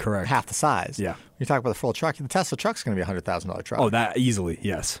that's correct half the size. Yeah. You talk about the full truck. The Tesla truck's going to be a $100,000 truck. Oh, that easily,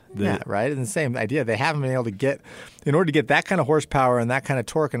 yes. Yeah, right. And the same idea. They haven't been able to get, in order to get that kind of horsepower and that kind of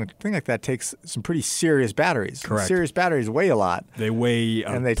torque, and a thing like that takes some pretty serious batteries. Correct. Serious batteries weigh a lot. They weigh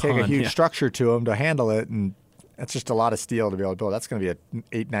and they take a huge structure to them to handle it, and that's just a lot of steel to be able to build. That's going to be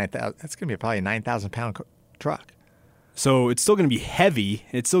that's going to be probably a 9,000 pound truck. So it's still going to be heavy.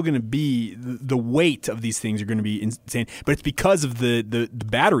 It's still going to be the weight of these things are going to be insane. But it's because of the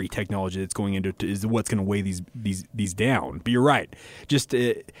battery technology that's going into is what's going to weigh these down. But you're right.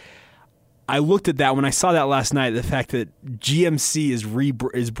 I looked at that when I saw that last night. The fact that GMC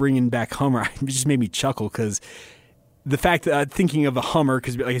is bringing back Hummer, it just made me chuckle because the fact that thinking of a Hummer,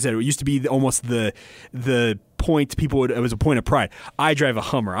 because like I said, it used to be almost the point it was a point of pride. I drive a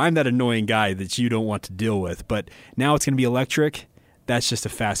Hummer. I'm that annoying guy that you don't want to deal with. But now it's going to be electric. That's just a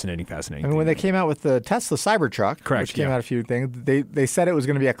fascinating thing. When they came out with the Tesla Cybertruck, correct, which came out a few things, they said it was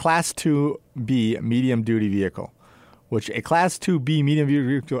going to be a Class 2B medium-duty vehicle, which a Class 2B medium-duty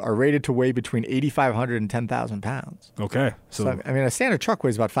vehicle are rated to weigh between 8,500 and 10,000 pounds. Okay. So a standard truck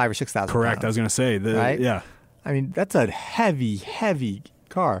weighs about 5,000 or 6,000 pounds. Correct. I was going to say. Right? Yeah. That's a heavy, heavy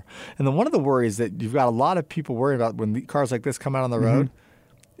car. And one of the worries that you've got a lot of people worrying about when cars like this come out on the road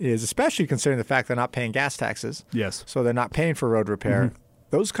is, especially considering the fact they're not paying gas taxes. Yes. So they're not paying for road repair. Mm-hmm.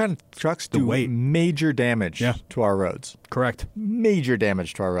 Those kind of trucks do major damage to our roads. Correct. Major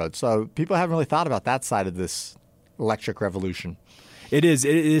damage to our roads. So people haven't really thought about that side of this electric revolution. It is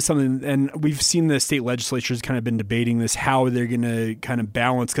something, and we've seen the state legislatures kind of been debating this, how they're going to kind of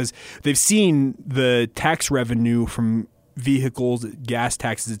balance, because they've seen the tax revenue from vehicles, gas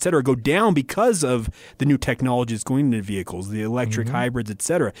taxes, et cetera, go down because of the new technologies going into vehicles, the electric hybrids, et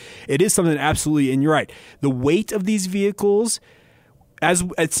cetera. It is something that absolutely, and you're right, the weight of these vehicles,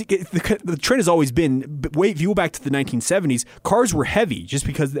 the trend has always been, if you go back to the 1970s, cars were heavy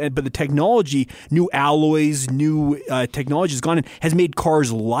but the technology, new alloys, new technology has gone in, has made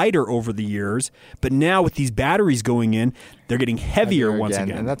cars lighter over the years. But now with these batteries going in, they're getting heavier once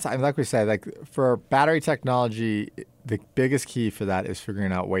again. And that's, like we said, for battery technology, the biggest key for that is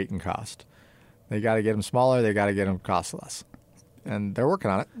figuring out weight and cost. They got to get them smaller. They got to get them cost less. And they're working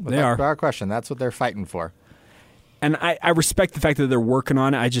on it. Without our question, that's what they're fighting for. And I respect the fact that they're working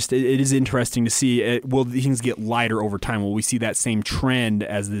on it. It is interesting to see, will things get lighter over time? Will we see that same trend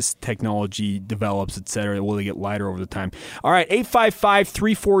as this technology develops, et cetera? Will they get lighter over the time? All right,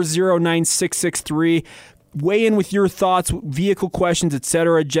 855-340-9663. Weigh in with your thoughts, vehicle questions,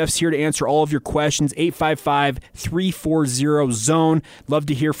 etc. Jeff's here to answer all of your questions. 855-340-ZONE. Love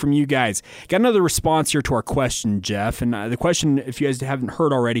to hear from you guys. Got another response here to our question, Jeff. And the question, if you guys haven't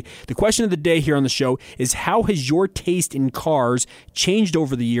heard already, the question of the day here on the show is, how has your taste in cars changed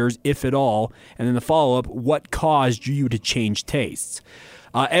over the years, if at all? And then the follow-up, what caused you to change tastes?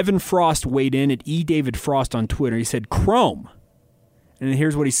 Evan Frost weighed in at eDavidFrost on Twitter. He said, Chrome. And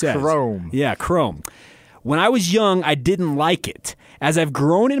here's what he says. Chrome. Yeah, Chrome. When I was young, I didn't like it. As I've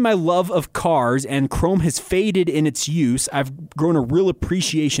grown in my love of cars and Chrome has faded in its use, I've grown a real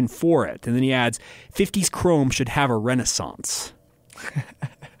appreciation for it. And then he adds, 50s Chrome should have a renaissance.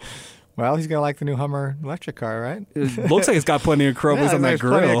 Well, he's going to like the new Hummer electric car, right? It looks like it's got plenty of chrome on that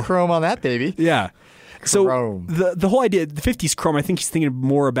grill. Plenty of chrome on that baby. Yeah. Chrome. So the whole idea, the 50s Chrome, I think he's thinking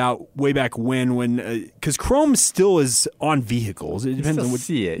more about way back when because Chrome still is on vehicles. It depends on what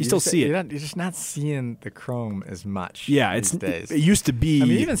see it. You still see it. You're just not seeing the Chrome as much. Yeah, these days. It used to be. I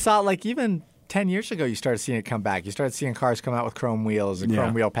mean, even 10 years ago, you started seeing it come back. You started seeing cars come out with chrome wheels and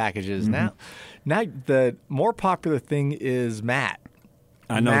chrome wheel packages. Now the more popular thing is matte.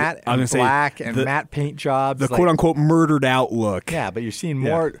 I know. Matte and black and matte paint jobs. The quote-unquote murdered out look. Yeah, but you're seeing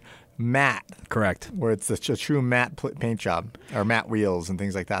more matte. Correct. Where it's a true matte paint job or matte wheels and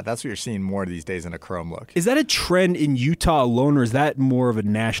things like that. That's what you're seeing more these days in a chrome look. Is that a trend in Utah alone, or is that more of a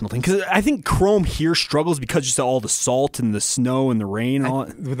national thing? Because I think chrome here struggles because just all the salt and the snow and the rain. And all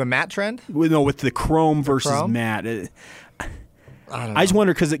with the matte trend? No, with the chrome versus matte. I just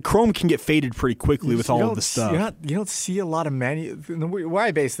wonder because chrome can get faded pretty quickly with all of the stuff. You don't see a lot of where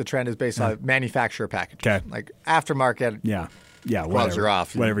I base the trend is based on manufacturer package. Okay. Like aftermarket. Yeah, gloves are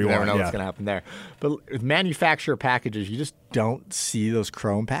off. Whatever you never want. know what's going to happen there. But with manufacturer packages, you just don't see those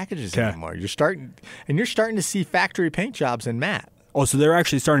chrome packages anymore. You're starting to see factory paint jobs in matte. Oh, so they're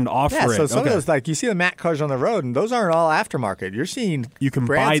actually starting to offer it. Yeah, so some of those, like you see the matte cars on the road, and those aren't all aftermarket. You're seeing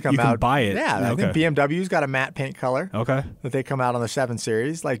brands come out. You can buy it. Yeah, I think BMW's got a matte paint color. Okay. That they come out on the 7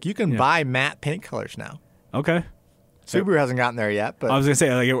 Series. Like you can buy matte paint colors now. Okay. Subaru hasn't gotten there yet, but I was going to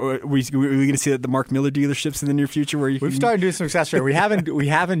say, like, are we going to see that the Mark Miller dealerships in the near future where we've started doing some accessory. We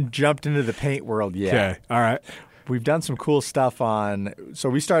haven't jumped into the paint world yet. Okay, all right. We've done some cool stuff on. So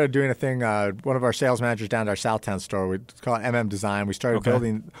we started doing a thing. One of our sales managers down at our Southtown store, we call it MM Design. We started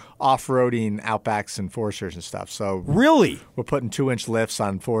building off-roading Outbacks and Foresters and stuff. So really, we're putting 2-inch lifts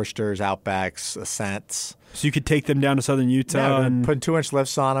on Foresters, Outbacks, Ascents. So you could take them down to southern Utah. Yeah, and putting 2-inch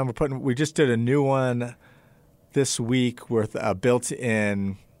lifts on them. We just did a new one this week with a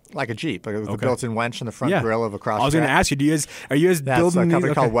built-in. Like a Jeep, like with a built-in winch in the front grill of a Crosstrek. I was going to ask you, are you guys building? That's a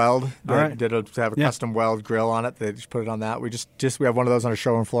company called Weld. They right. did have a custom Weld grill on it. They just put it on that. We have one of those on our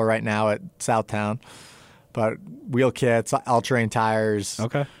showroom floor right now at Southtown. But wheel kits, all-terrain tires.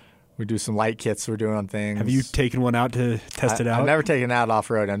 Okay. We do some light kits we're doing on things. Have you taken one out to test it out? I've never taken it out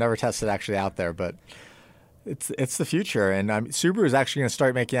off-road. I've never tested it actually out there, but it's the future. And Subaru is actually going to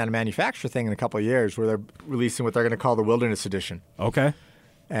start making that a manufacturer thing in a couple of years where they're releasing what they're going to call the Wilderness Edition. Okay.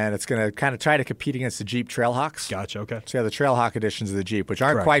 And it's going to kind of try to compete against the Jeep Trailhawks. Gotcha, okay. So you have the Trailhawk editions of the Jeep, which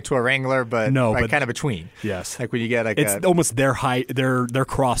aren't quite to a Wrangler, but kind of between. Yes. Like when you get it's almost their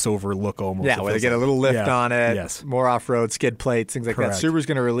crossover look almost. Yeah, where they get a little lift on it, yes. more off-road, skid plates, things like that. Subaru's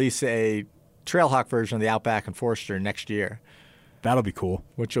going to release a Trailhawk version of the Outback and Forester next year. That'll be cool.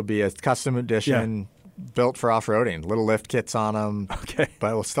 Which will be a custom edition built for off-roading. Little lift kits on them. Okay. But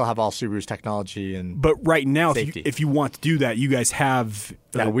it'll still have all Subaru's technology and But right now, safety. if you want to do that, you guys have...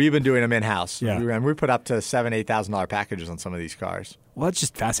 Yeah, we've been doing them in-house. Yeah. And we put up to $7,000, $8,000 packages on some of these cars. Well, it's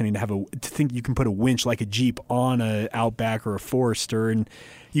just fascinating to think you can put a winch like a Jeep on an Outback or a Forester, and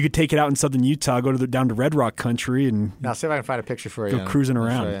you could take it out in southern Utah, go down to Red Rock Country, and now see if I can find a picture for you. Go cruising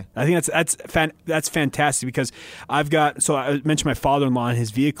around. I think that's fantastic because I mentioned my father-in-law and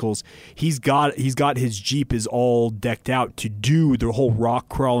his vehicles. He's got his Jeep is all decked out to do the whole rock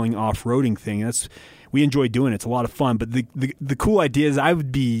crawling off-roading thing. We enjoy doing it. It's a lot of fun. But the cool idea is I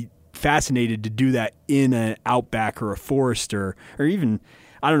would be fascinated to do that in an Outback or a Forester or even,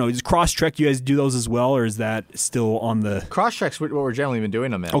 I don't know, is Crosstrek, you guys do those as well, or is that still on the... Crosstrek's what we're generally been doing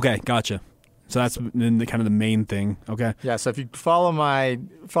them in. Okay, gotcha. So that's kind of the main thing. Okay. Yeah, so if you follow my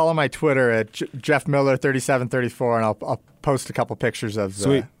Twitter at Jeff Miller 3734, and I'll post a couple pictures of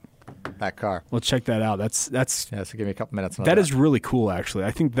that car. Let's check that out. That's so give me a couple minutes. That is really cool, actually.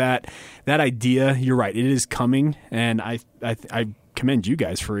 I think that idea, you're right, it is coming, and I commend you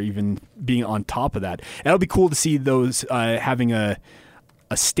guys for even being on top of that. And it'll be cool to see those having a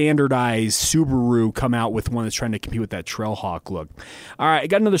standardized Subaru come out with one that's trying to compete with that Trailhawk look. All right, I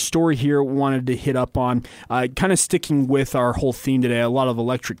got another story here wanted to hit up on. Kind of sticking with our whole theme today, a lot of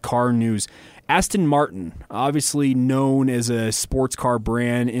electric car news. Aston Martin, obviously known as a sports car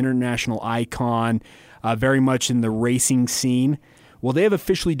brand, international icon, very much in the racing scene. Well, they have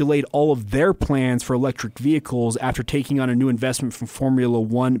officially delayed all of their plans for electric vehicles after taking on a new investment from Formula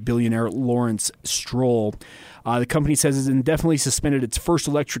One billionaire Lawrence Stroll. The company says it's indefinitely suspended its first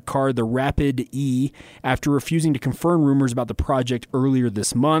electric car, the Rapid E, after refusing to confirm rumors about the project earlier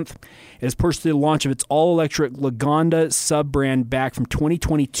this month. It has pushed the launch of its all-electric Lagonda sub-brand back from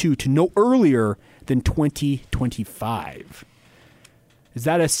 2022 to no earlier than 2025. Is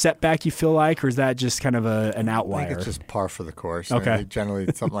that a setback you feel like, or is that just kind of an outlier? I think it's just par for the course. Okay. I mean, generally,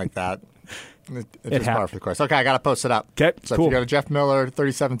 something like that. It's just par for the course. Okay, I got to post it up. Okay, so cool. if you go to Jeff Miller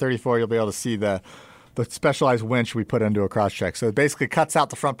 3734, you'll be able to see the the specialized winch we put into a Crosstrek. So it basically cuts out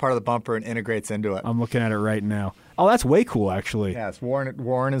the front part of the bumper and integrates into it. I'm looking at it right now. Oh, that's way cool, actually. Yeah, it's Warren.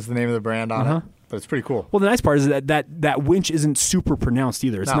 Warren is the name of the brand on it, but it's pretty cool. Well, the nice part is that winch isn't super pronounced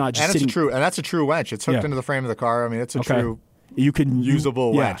either. It's not just and that's a true winch. It's hooked into the frame of the car. I mean, it's a true. You can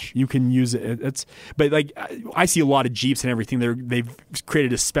usable winch. You can use it. But like I see a lot of Jeeps and everything. They've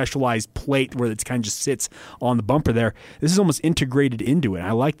created a specialized plate where it kind of just sits on the bumper there. This is almost integrated into it.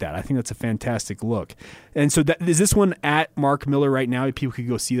 I like that. I think that's a fantastic look. And so is this one at Mark Miller right now? People could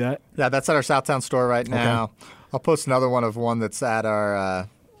go see that. Yeah, that's at our Southtown store right now. Okay. I'll post another one that's at our.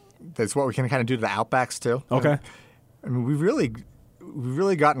 That's what we can kind of do to the Outbacks too. Okay. I mean, we've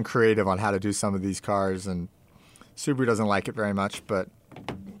really gotten creative on how to do some of these cars and. Subaru doesn't like it very much, but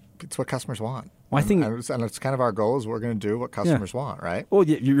it's what customers want. Well, I think, and it's kind of our goal is we're going to do what customers want, right? Well,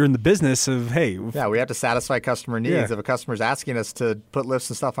 you're in the business of, hey. Yeah, we have to satisfy customer needs. Yeah. If a customer's asking us to put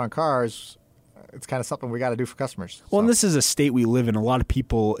lifts and stuff on cars, it's kind of something we got to do for customers. Well, and this is a state we live in. A lot of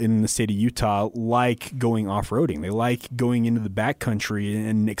people in the state of Utah like going off-roading. They like going into the backcountry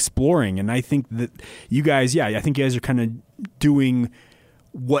and exploring. And I think that you guys, I think you guys are kind of doing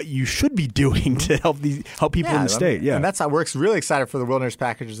what you should be doing to help people in the state. Yeah, and that's how we're really excited for the wilderness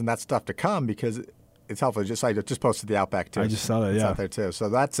packages and that stuff to come because it's helpful. I just posted the Outback too. I just saw that. It's out there too. So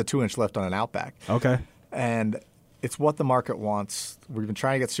that's a 2-inch lift on an Outback. Okay, and it's what the market wants. We've been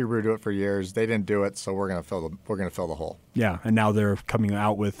trying to get Subaru to do it for years. They didn't do it, so we're going to fill the hole. Yeah, and now they're coming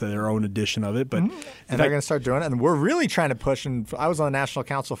out with their own edition of it. But and they're going to start doing it. And we're really trying to push. And I was on the national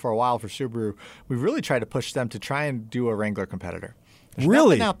council for a while for Subaru. We really tried to push them to try and do a Wrangler competitor. There's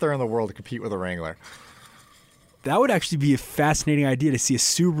nothing out there in the world to compete with a Wrangler. That would actually be a fascinating idea to see a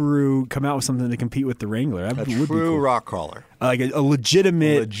Subaru come out with something to compete with the Wrangler. That would be cool. Rock crawler. Like a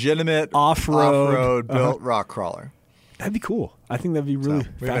legitimate off-road built rock crawler. That'd be cool. I think that'd be really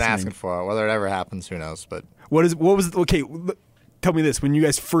fascinating. We've been asking for it. Whether it ever happens, who knows? But tell me this. When you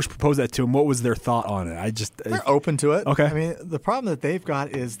guys first proposed that to them, what was their thought on it? They're open to it. Okay. I mean, the problem that they've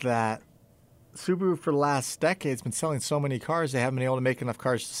got is that Subaru for the last decade has been selling so many cars, they haven't been able to make enough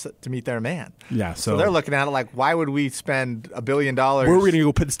cars to meet their demand. Yeah, so they're looking at it like, why would we spend $1 billion? Where are we going to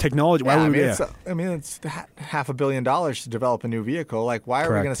go put this technology? Why would it's $500 million to develop a new vehicle. Like, why are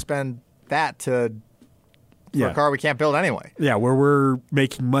we going to spend that for a car we can't build anyway? Yeah, where we're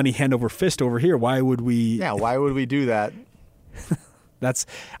making money hand over fist over here. Why would we? Yeah, why would we do that?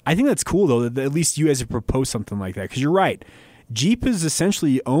 I think that's cool though. That at least you guys have proposed something like that because you're right. Jeep has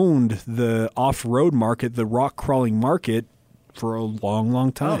essentially owned the off-road market, the rock crawling market, for a long,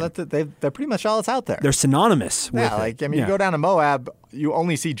 long time. Oh, they're pretty much all that's out there. They're synonymous with it. You go down to Moab, you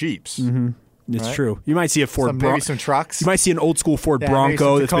only see Jeeps. Mm-hmm. It's true. You might see a Ford Bronco. Maybe some trucks. You might see an old school Ford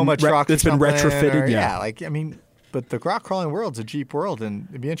Bronco that's been retrofitted. But the rock crawling world's a Jeep world, and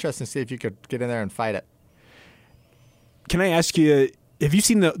it'd be interesting to see if you could get in there and fight it. Can I ask you? Have you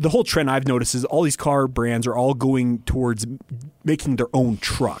seen the whole trend I've noticed is all these car brands are all going towards making their own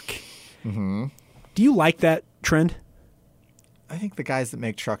truck. Mm-hmm. Do you like that trend? I think the guys that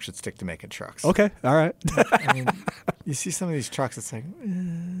make trucks should stick to making trucks. Okay, all right. I mean, you see some of these trucks, it's like,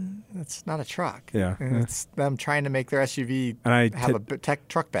 that's not a truck. Yeah. It's them trying to make their SUV have a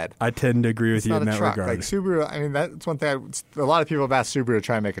truck bed. I tend to agree with you in that regard. Like Subaru, I mean, that's one thing. A lot of people have asked Subaru to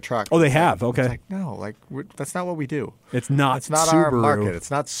try and make a truck. Oh, they have? Okay. It's like, no, that's not what we do. It's not Subaru. Our market.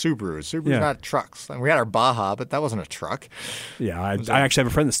 It's not Subaru. Subaru's not trucks. And we had our Baja, but that wasn't a truck. Yeah, I actually have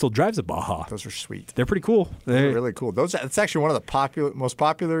a friend that still drives a Baja. Those are sweet. They're pretty cool. They're really cool. It's actually one of the most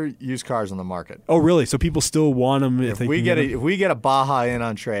popular used cars on the market. Oh, really? So people still want them if we get a Baja in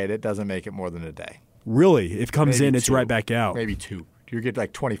on trade, it doesn't make it more than a day. Really? If it comes in, it's right back out. Maybe 2. You get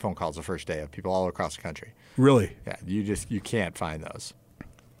like 20 phone calls the first day of people all across the country. Really? Yeah. You can't find those.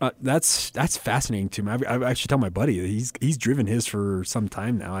 That's fascinating to me. I actually tell my buddy he's driven his for some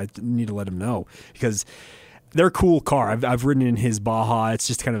time now. I need to let him know because they're a cool car. I've ridden in his Baja. It's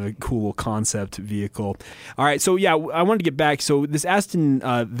just kind of a cool concept vehicle. All right, so yeah, I wanted to get back. So this Aston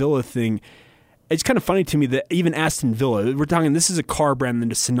Villa thing, it's kind of funny to me that even Aston Villa, we're talking, this is a car brand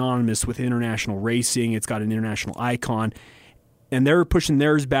that is synonymous with international racing. It's got an international icon, and they're pushing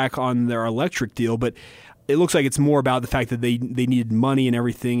theirs back on their electric deal, but it looks like it's more about the fact that they needed money and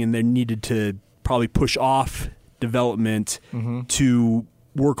everything, and they needed to probably push off development to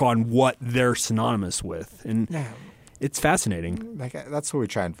work on what they're synonymous with. And it's fascinating. That's what we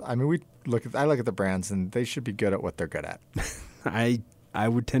try and I look at the brands, and they should be good at what they're good at. I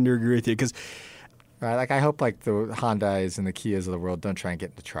would tend to agree with you because I hope the Hyundais and the Kias of the world don't try and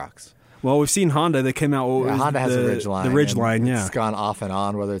get into trucks. Well, we've seen Honda. They came out. Honda has a Ridgeline. The Ridgeline, yeah. It's gone off and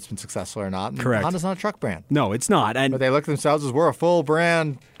on, whether it's been successful or not. Correct. Honda's not a truck brand. No, it's not. But they look at themselves as we're a full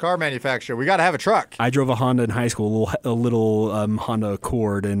brand car manufacturer. We got to have a truck. I drove a Honda in high school, a little Honda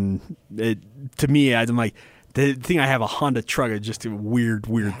Accord, and to me, I'm like, the thing I have a Honda truck is just a weird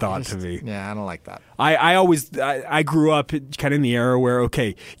thought to me. Yeah, I don't like that. I grew up kind of in the era where,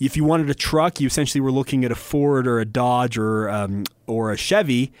 okay, if you wanted a truck, you essentially were looking at a Ford or a Dodge or a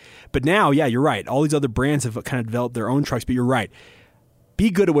Chevy. But now, yeah, you're right. All these other brands have kind of developed their own trucks. But you're right. Be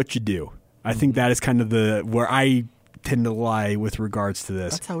good at what you do. I think that is kind of where I tend to lie with regards to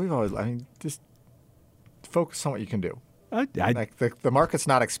this. That's how we've always. I mean, just focus on what you can do. Like the market's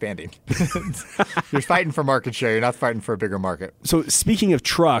not expanding. You're fighting for market share. You're not fighting for a bigger market. So speaking of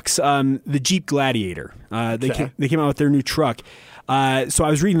trucks, the Jeep Gladiator, they came out with their new truck. So I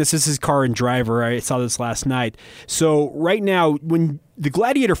was reading this. This is Car and Driver. I saw this last night. So right now, when the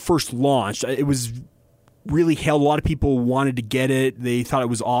Gladiator first launched, it was really hailed. A lot of people wanted to get it. They thought it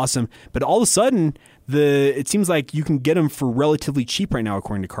was awesome. But all of a sudden, it seems like you can get them for relatively cheap right now,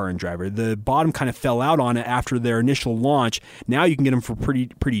 according to Car and Driver. The bottom kind of fell out on it after their initial launch. Now you can get them for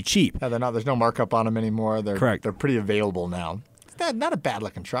pretty cheap. Yeah, there's no markup on them anymore. Correct. They're pretty available now. It's not a bad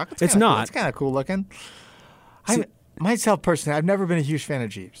looking truck. It's not. Cool. It's kind of cool looking. Myself personally, I've never been a huge fan of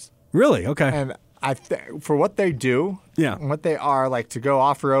Jeeps. Really? Okay. And for what they do, and what they are, like to go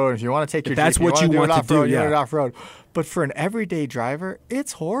off road. If you want to take your that's Jeep, what you want to do. You want it off road. But for an everyday driver,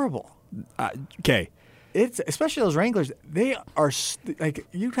 it's horrible. Okay. It's especially those Wranglers. They are like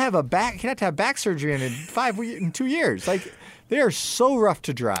you'd have to have back surgery in 2 years. Like they are so rough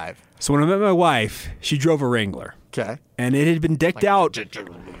to drive. So when I met my wife, she drove a Wrangler. Okay. And it had been decked out.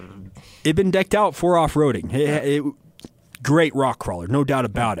 It'd been decked out for off-roading. Great rock crawler, no doubt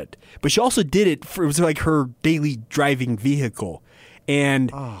about it. But she also did it it was like her daily driving vehicle.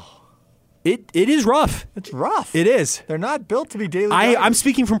 And it is rough. It's rough. It is. They're not built to be daily drivers. I'm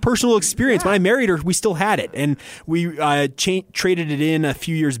speaking from personal experience. When I married her, we still had it. And we traded it in a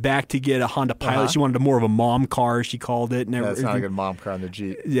few years back to get a Honda Pilot. She wanted more of a mom car, she called it. And that's not a good mom car on the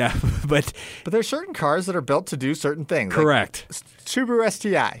Jeep. Yeah, but there's certain cars that are built to do certain things. Correct. Like Subaru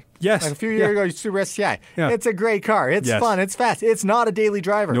STI. Yes. Like a few years ago, Subaru STI. Yeah. It's a great car. It's fun. It's fast. It's not a daily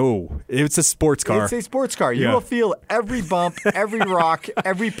driver. No, it's a sports car. It's a sports car. You will feel every bump, every rock,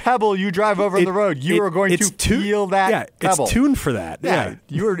 every pebble you drive over on the road. You are going to feel that pebble. It's tuned for that. Yeah.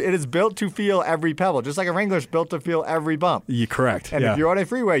 It is built to feel every pebble, just like a Wrangler's built to feel every bump. You're correct. And if you're on a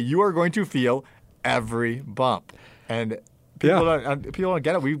freeway, you are going to feel every bump. And people don't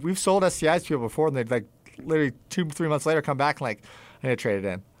get it. We've sold STIs to people before, and they'd like literally 2-3 months later come back and like, I need to trade it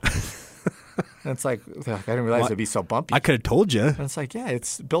in. And it's like, I didn't realize it'd be so bumpy. I could have told you. And it's like,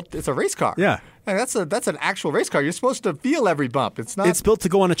 it's built. It's a race car. Yeah, and that's an actual race car. You're supposed to feel every bump. It's not. It's built to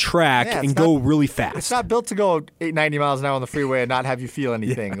go on a track and go really fast. It's not built to go 90 miles an hour on the freeway and not have you feel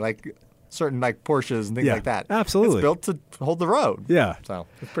anything like certain like Porsches and things like that. Absolutely, it's built to hold the road. Yeah, so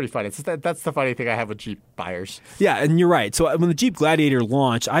it's pretty funny. That's the funny thing I have with Jeep buyers. Yeah, and you're right. So when the Jeep Gladiator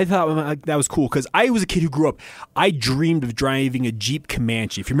launched, I thought that was cool because I was a kid who grew up. I dreamed of driving a Jeep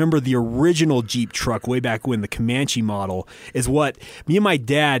Comanche. If you remember the original Jeep truck way back when, the Comanche model is what me and my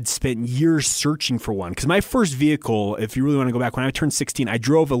dad spent years searching for one. Because my first vehicle, if you really want to go back, when I turned 16, I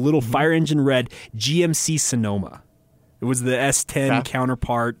drove a little fire engine red GMC Sonoma. It was the S10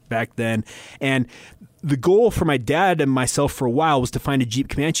 counterpart back then. And the goal for my dad and myself for a while was to find a Jeep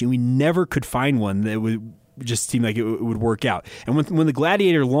Comanche, and we never could find one that would just seem like it would work out. And when the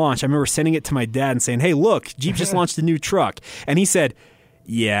Gladiator launched, I remember sending it to my dad and saying, hey, look, Jeep just launched a new truck. And he said,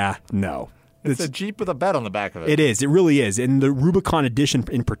 yeah, no. It's a Jeep with a bed on the back of it. It is. It really is. And the Rubicon Edition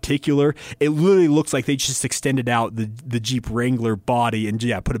in particular, it literally looks like they just extended out the Jeep Wrangler body and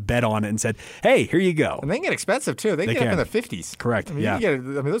put a bed on it and said, hey, here you go. And they can get expensive, too. They can get up in the 50s. Correct.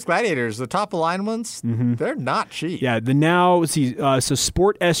 Those Gladiators, the top-of-line ones, they're not cheap. Yeah. So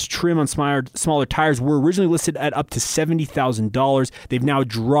Sport S trim on smaller tires were originally listed at up to $70,000. They've now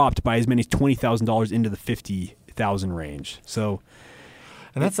dropped by as many as $20,000 into the $50,000 range. So...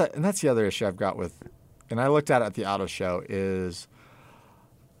 And that's the other issue I've got with, and I looked at it at the auto show, is,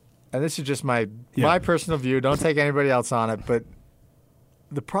 and this is just my personal view, don't take anybody else on it, but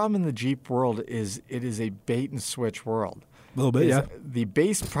the problem in the Jeep world is it is a bait and switch world. A little bit, yeah. The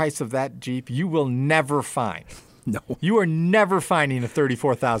base price of that Jeep you will never find. No. You are never finding a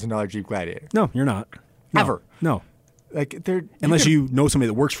 $34,000 Jeep Gladiator. No, you're not. No. Ever. No. Like unless you know somebody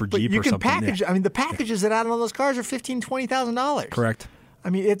that works for Jeep or something. Package. I mean, the packages that add on those cars are $15,000, $20,000. Correct. I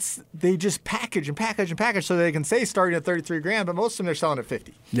mean, they just package and package and package so they can say starting at $33,000, but most of them they're selling at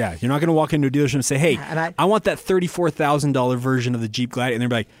 $50,000. Yeah, you're not going to walk into a dealership and say, "Hey, I want that $34,000 version of the Jeep Gladiator,"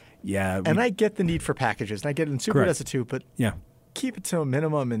 and they're like, Yeah. And I get the need for packages, and I get it, and Subaru does it too, but keep it to a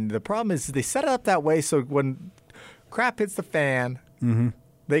minimum. And the problem is they set it up that way so when crap hits the fan,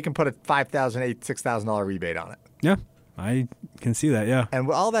 they can put a $5,000, $6,000 rebate on it. Yeah. I can see that, yeah.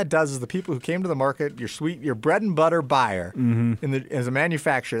 And all that does is the people who came to the market, your bread and butter buyer, as a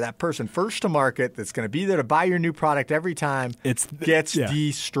manufacturer, that person first to market that's going to be there to buy your new product every time, gets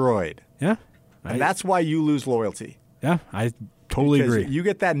destroyed. Yeah. And that's why you lose loyalty. Yeah, I totally agree. You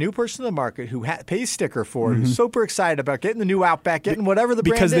get that new person to the market who pays sticker for it, who's super excited about getting the new Outback, getting whatever the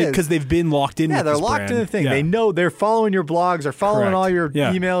brand is. Because they've been locked in with this brand. Yeah, they're locked in the thing. Yeah. They know they're following your blogs, they're following all your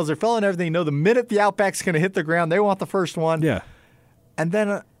emails, they're following everything. They know the minute the Outback's going to hit the ground, they want the first one. Yeah. And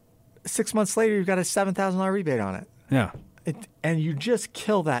then 6 months later, you've got a $7,000 rebate on it. Yeah. And you just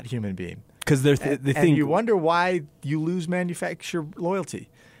kill that human being. Because they think. And you wonder why you lose manufacturer loyalty.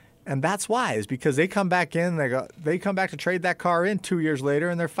 And that's why, is because they come back in, they come back to trade that car in 2 years later,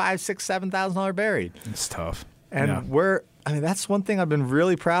 and they're $5,000, $6,000, $7,000 buried. It's tough. And that's one thing I've been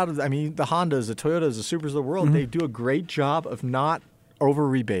really proud of. I mean, the Hondas, the Toyotas, the Supras of the world, they do a great job of not over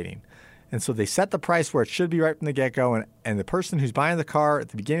rebating. And so they set the price where it should be right from the get-go, and the person who's buying the car at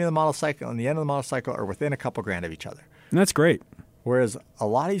the beginning of the model cycle and the end of the model cycle are within a couple grand of each other. And that's great. Whereas a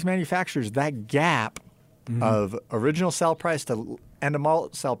lot of these manufacturers, that gap of original sell price to end of model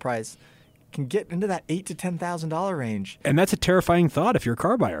sell price can get into that $8,000 to $10,000 range. And that's a terrifying thought if you're a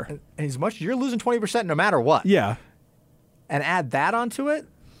car buyer. And as much you're losing 20% no matter what. Yeah. And add that onto it.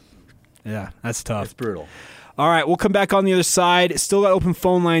 Yeah, that's tough. It's brutal. All right, we'll come back on the other side. Still got open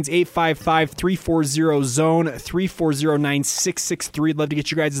phone lines, 855-340-ZONE, 340-9663. Love to get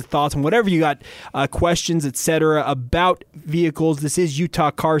your guys' thoughts on whatever you got, questions, etc. about vehicles. This is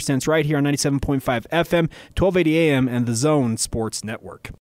Utah Car Sense right here on 97.5 FM, 1280 AM, and the Zone Sports Network.